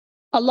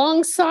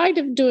alongside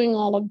of doing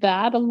all of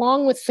that,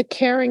 along with the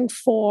caring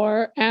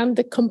for and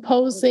the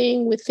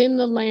composing within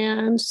the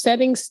land,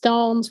 setting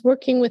stones,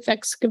 working with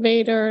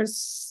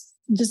excavators,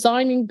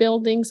 designing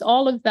buildings,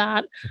 all of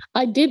that,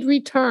 I did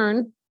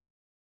return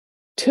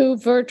to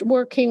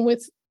working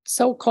with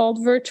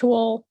so-called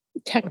virtual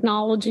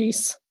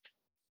technologies.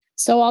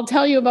 So I'll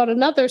tell you about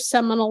another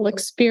seminal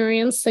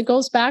experience that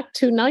goes back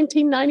to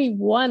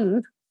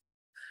 1991,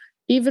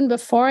 even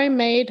before I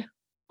made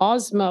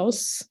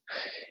Osmos.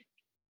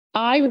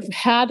 I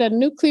had a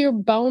nuclear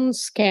bone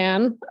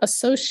scan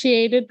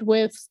associated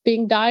with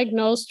being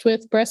diagnosed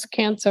with breast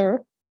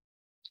cancer.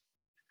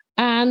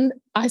 And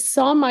I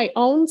saw my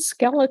own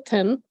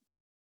skeleton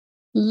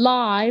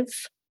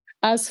live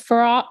as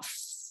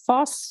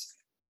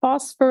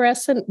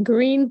phosphorescent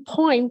green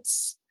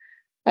points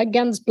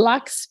against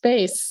black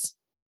space,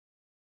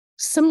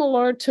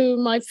 similar to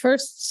my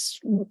first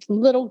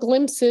little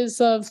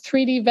glimpses of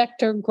 3D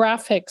vector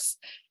graphics.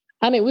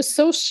 And it was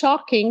so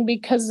shocking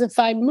because if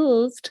I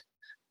moved,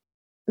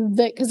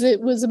 because it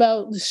was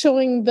about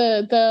showing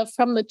the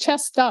from the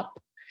chest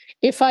up,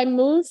 if I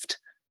moved,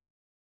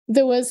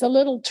 there was a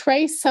little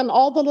trace and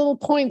all the little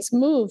points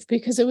moved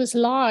because it was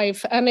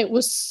live. And it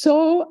was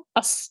so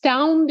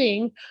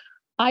astounding.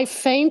 I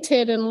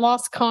fainted and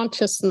lost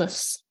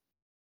consciousness.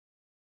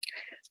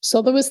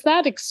 So there was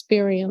that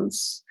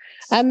experience.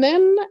 And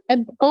then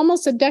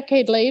almost a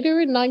decade later,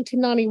 in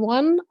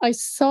 1999, I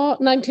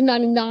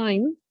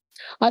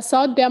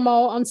saw a demo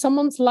on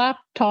someone's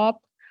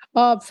laptop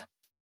of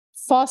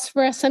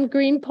phosphorescent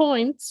green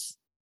points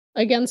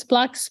against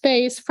black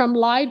space from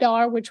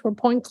LiDAR, which were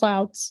point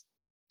clouds.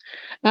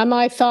 And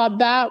I thought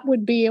that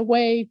would be a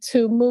way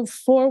to move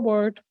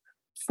forward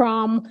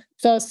from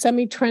the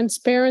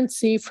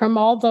semi-transparency from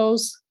all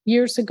those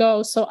years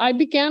ago. So I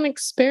began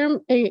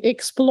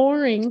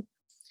exploring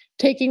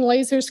taking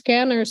laser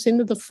scanners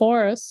into the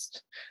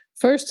forest,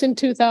 first in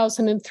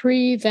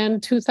 2003,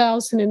 then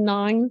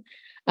 2009,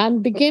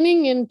 and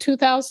beginning in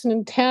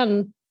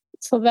 2010.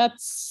 So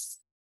that's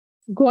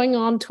going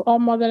on to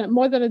more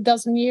than a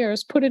dozen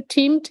years, put a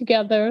team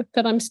together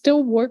that I'm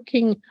still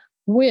working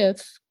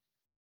with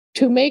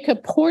to make a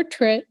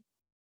portrait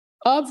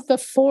of the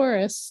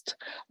forest,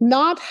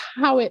 not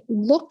how it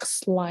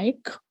looks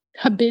like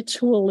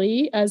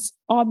habitually as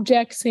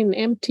objects in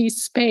empty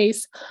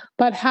space,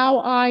 but how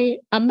I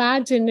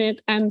imagine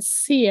it and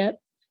see it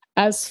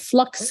as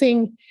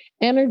fluxing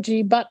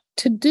energy. But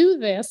to do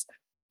this,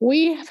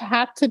 we have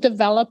had to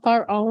develop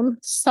our own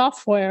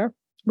software,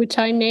 which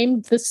I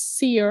named the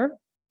SEER,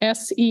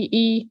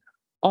 SEER,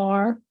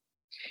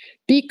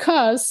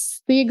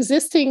 because the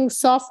existing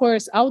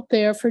softwares out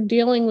there for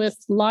dealing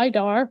with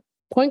LiDAR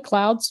point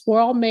clouds were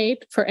all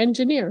made for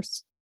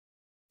engineers.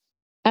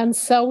 And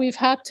so we've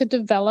had to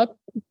develop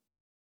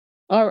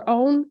our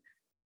own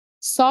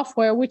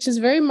software, which is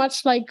very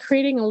much like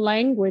creating a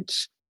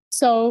language.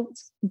 So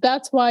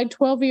that's why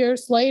 12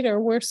 years later,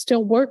 we're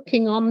still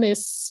working on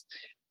this,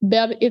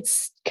 that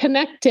it's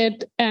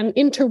connected and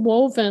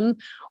interwoven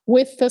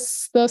with the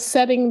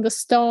setting the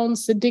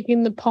stones, the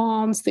digging the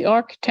ponds, the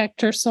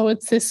architecture. So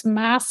it's this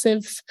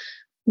massive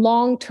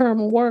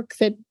long-term work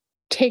that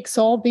takes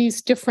all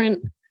these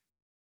different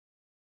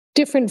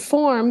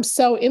forms.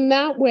 So in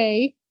that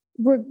way,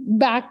 we're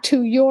back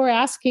to your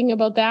asking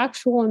about the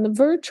actual and the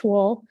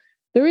virtual.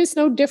 There is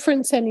no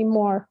difference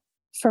anymore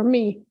for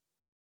me.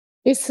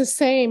 It's the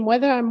same,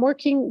 whether I'm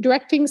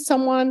directing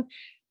someone,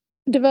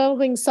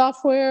 developing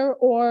software,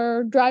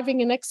 or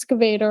driving an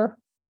excavator.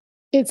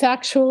 It's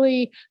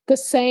actually the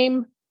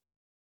same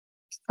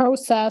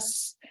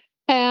process.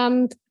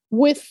 And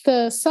with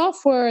the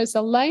software as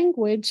a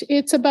language,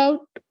 it's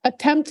about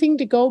attempting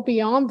to go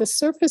beyond the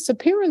surface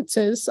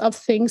appearances of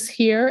things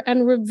here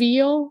and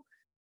reveal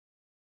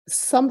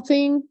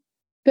something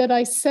that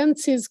I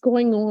sense is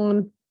going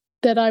on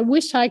that I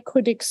wish I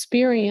could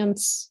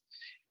experience,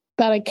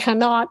 but I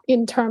cannot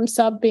in terms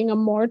of being a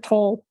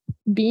mortal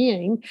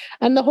being.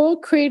 And the whole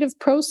creative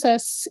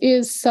process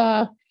is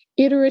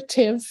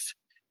iterative.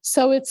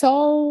 So it's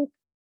all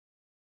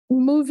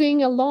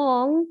moving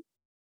along.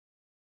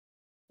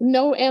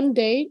 No end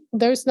date.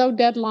 There's no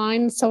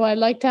deadline. So I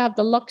like to have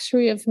the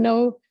luxury of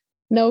no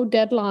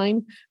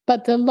deadline.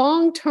 But the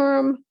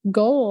long-term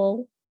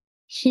goal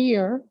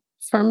here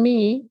for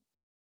me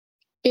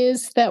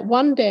is that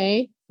one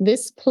day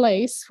this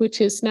place, which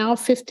is now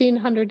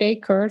 1,500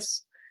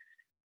 acres,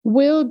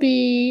 will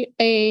be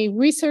a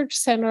research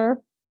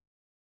center,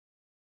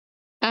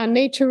 a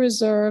nature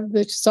reserve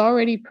that's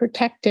already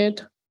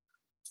protected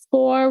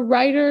for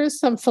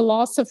writers and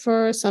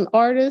philosophers and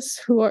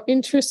artists who are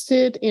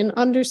interested in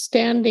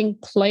understanding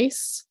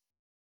place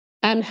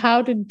and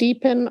how to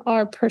deepen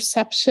our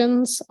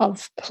perceptions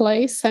of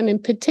place, and in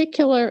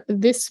particular,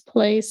 this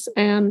place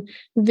and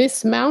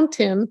this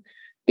mountain,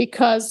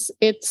 because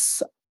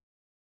it's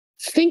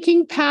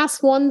thinking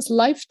past one's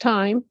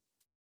lifetime.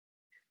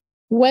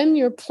 When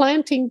you're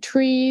planting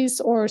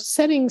trees or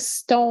setting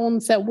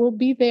stones that will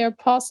be there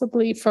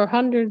possibly for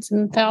hundreds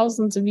and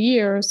thousands of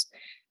years,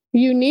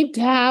 you need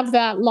to have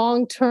that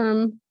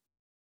long-term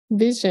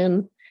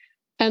vision.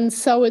 And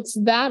so it's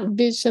that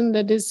vision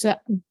that is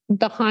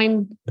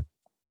behind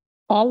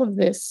all of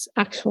this,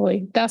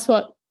 actually. That's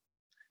what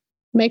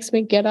makes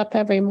me get up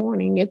every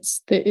morning.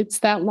 It's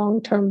that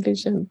long-term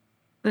vision.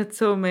 That's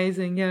so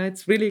amazing. Yeah,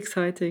 it's really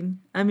exciting.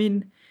 I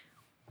mean,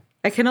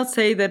 I cannot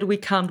say that we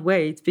can't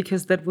wait,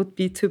 because that would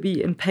be to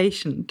be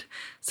impatient.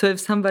 So if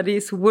somebody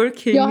is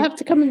working... You'll have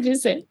to come and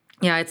visit.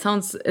 Yeah, it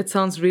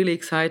sounds really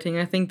exciting.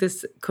 I think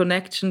this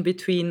connection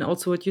between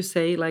also what you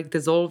say, like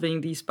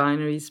dissolving these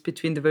binaries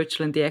between the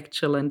virtual and the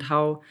actual, and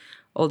how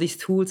all these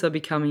tools are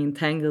becoming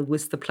entangled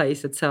with the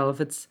place itself.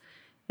 It's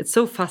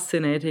so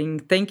fascinating.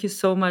 Thank you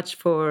so much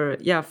for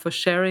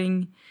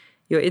sharing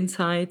your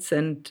insights,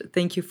 and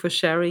thank you for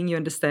sharing your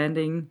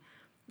understanding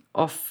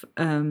of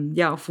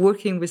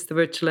working with the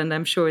virtual. And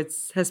I'm sure it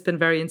has been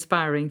very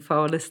inspiring for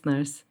our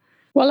listeners.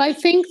 Well, I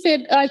think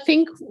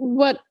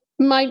what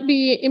might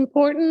be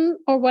important,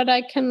 or what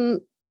I can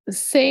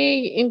say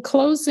in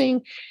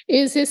closing,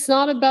 is it's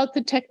not about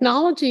the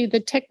technology. The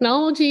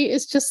technology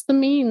is just the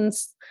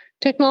means.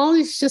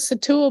 Technology is just a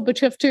tool, but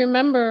you have to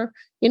remember,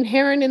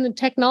 inherent in the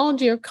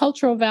technology are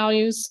cultural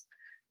values.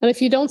 And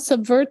if you don't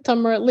subvert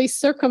them or at least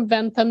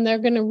circumvent them, they're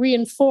going to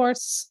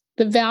reinforce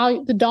the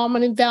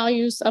dominant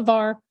values of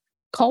our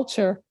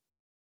culture.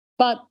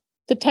 But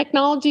the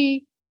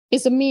technology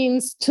is a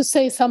means to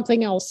say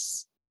something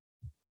else,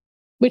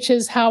 which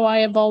is how I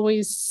have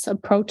always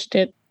approached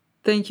it.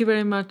 Thank you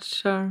very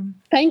much, Char.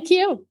 Thank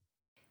you.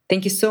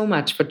 Thank you so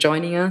much for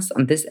joining us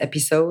on this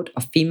episode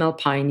of Female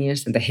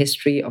Pioneers in the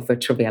History of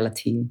Virtual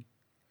Reality.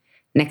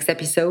 Next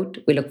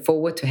episode, we look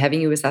forward to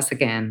having you with us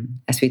again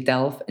as we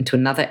delve into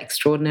another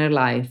extraordinary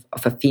life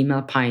of a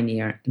female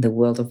pioneer in the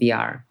world of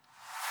VR.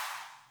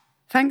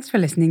 Thanks for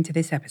listening to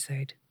this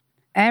episode.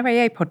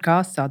 AirAA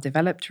podcasts are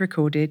developed,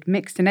 recorded,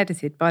 mixed and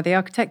edited by the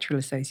Architectural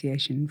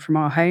Association from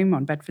our home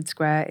on Bedford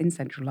Square in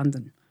central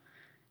London.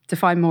 To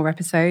find more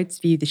episodes,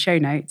 view the show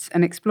notes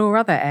and explore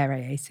other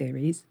AirAA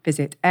series,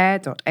 visit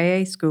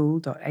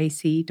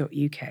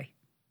air.aaschool.ac.uk.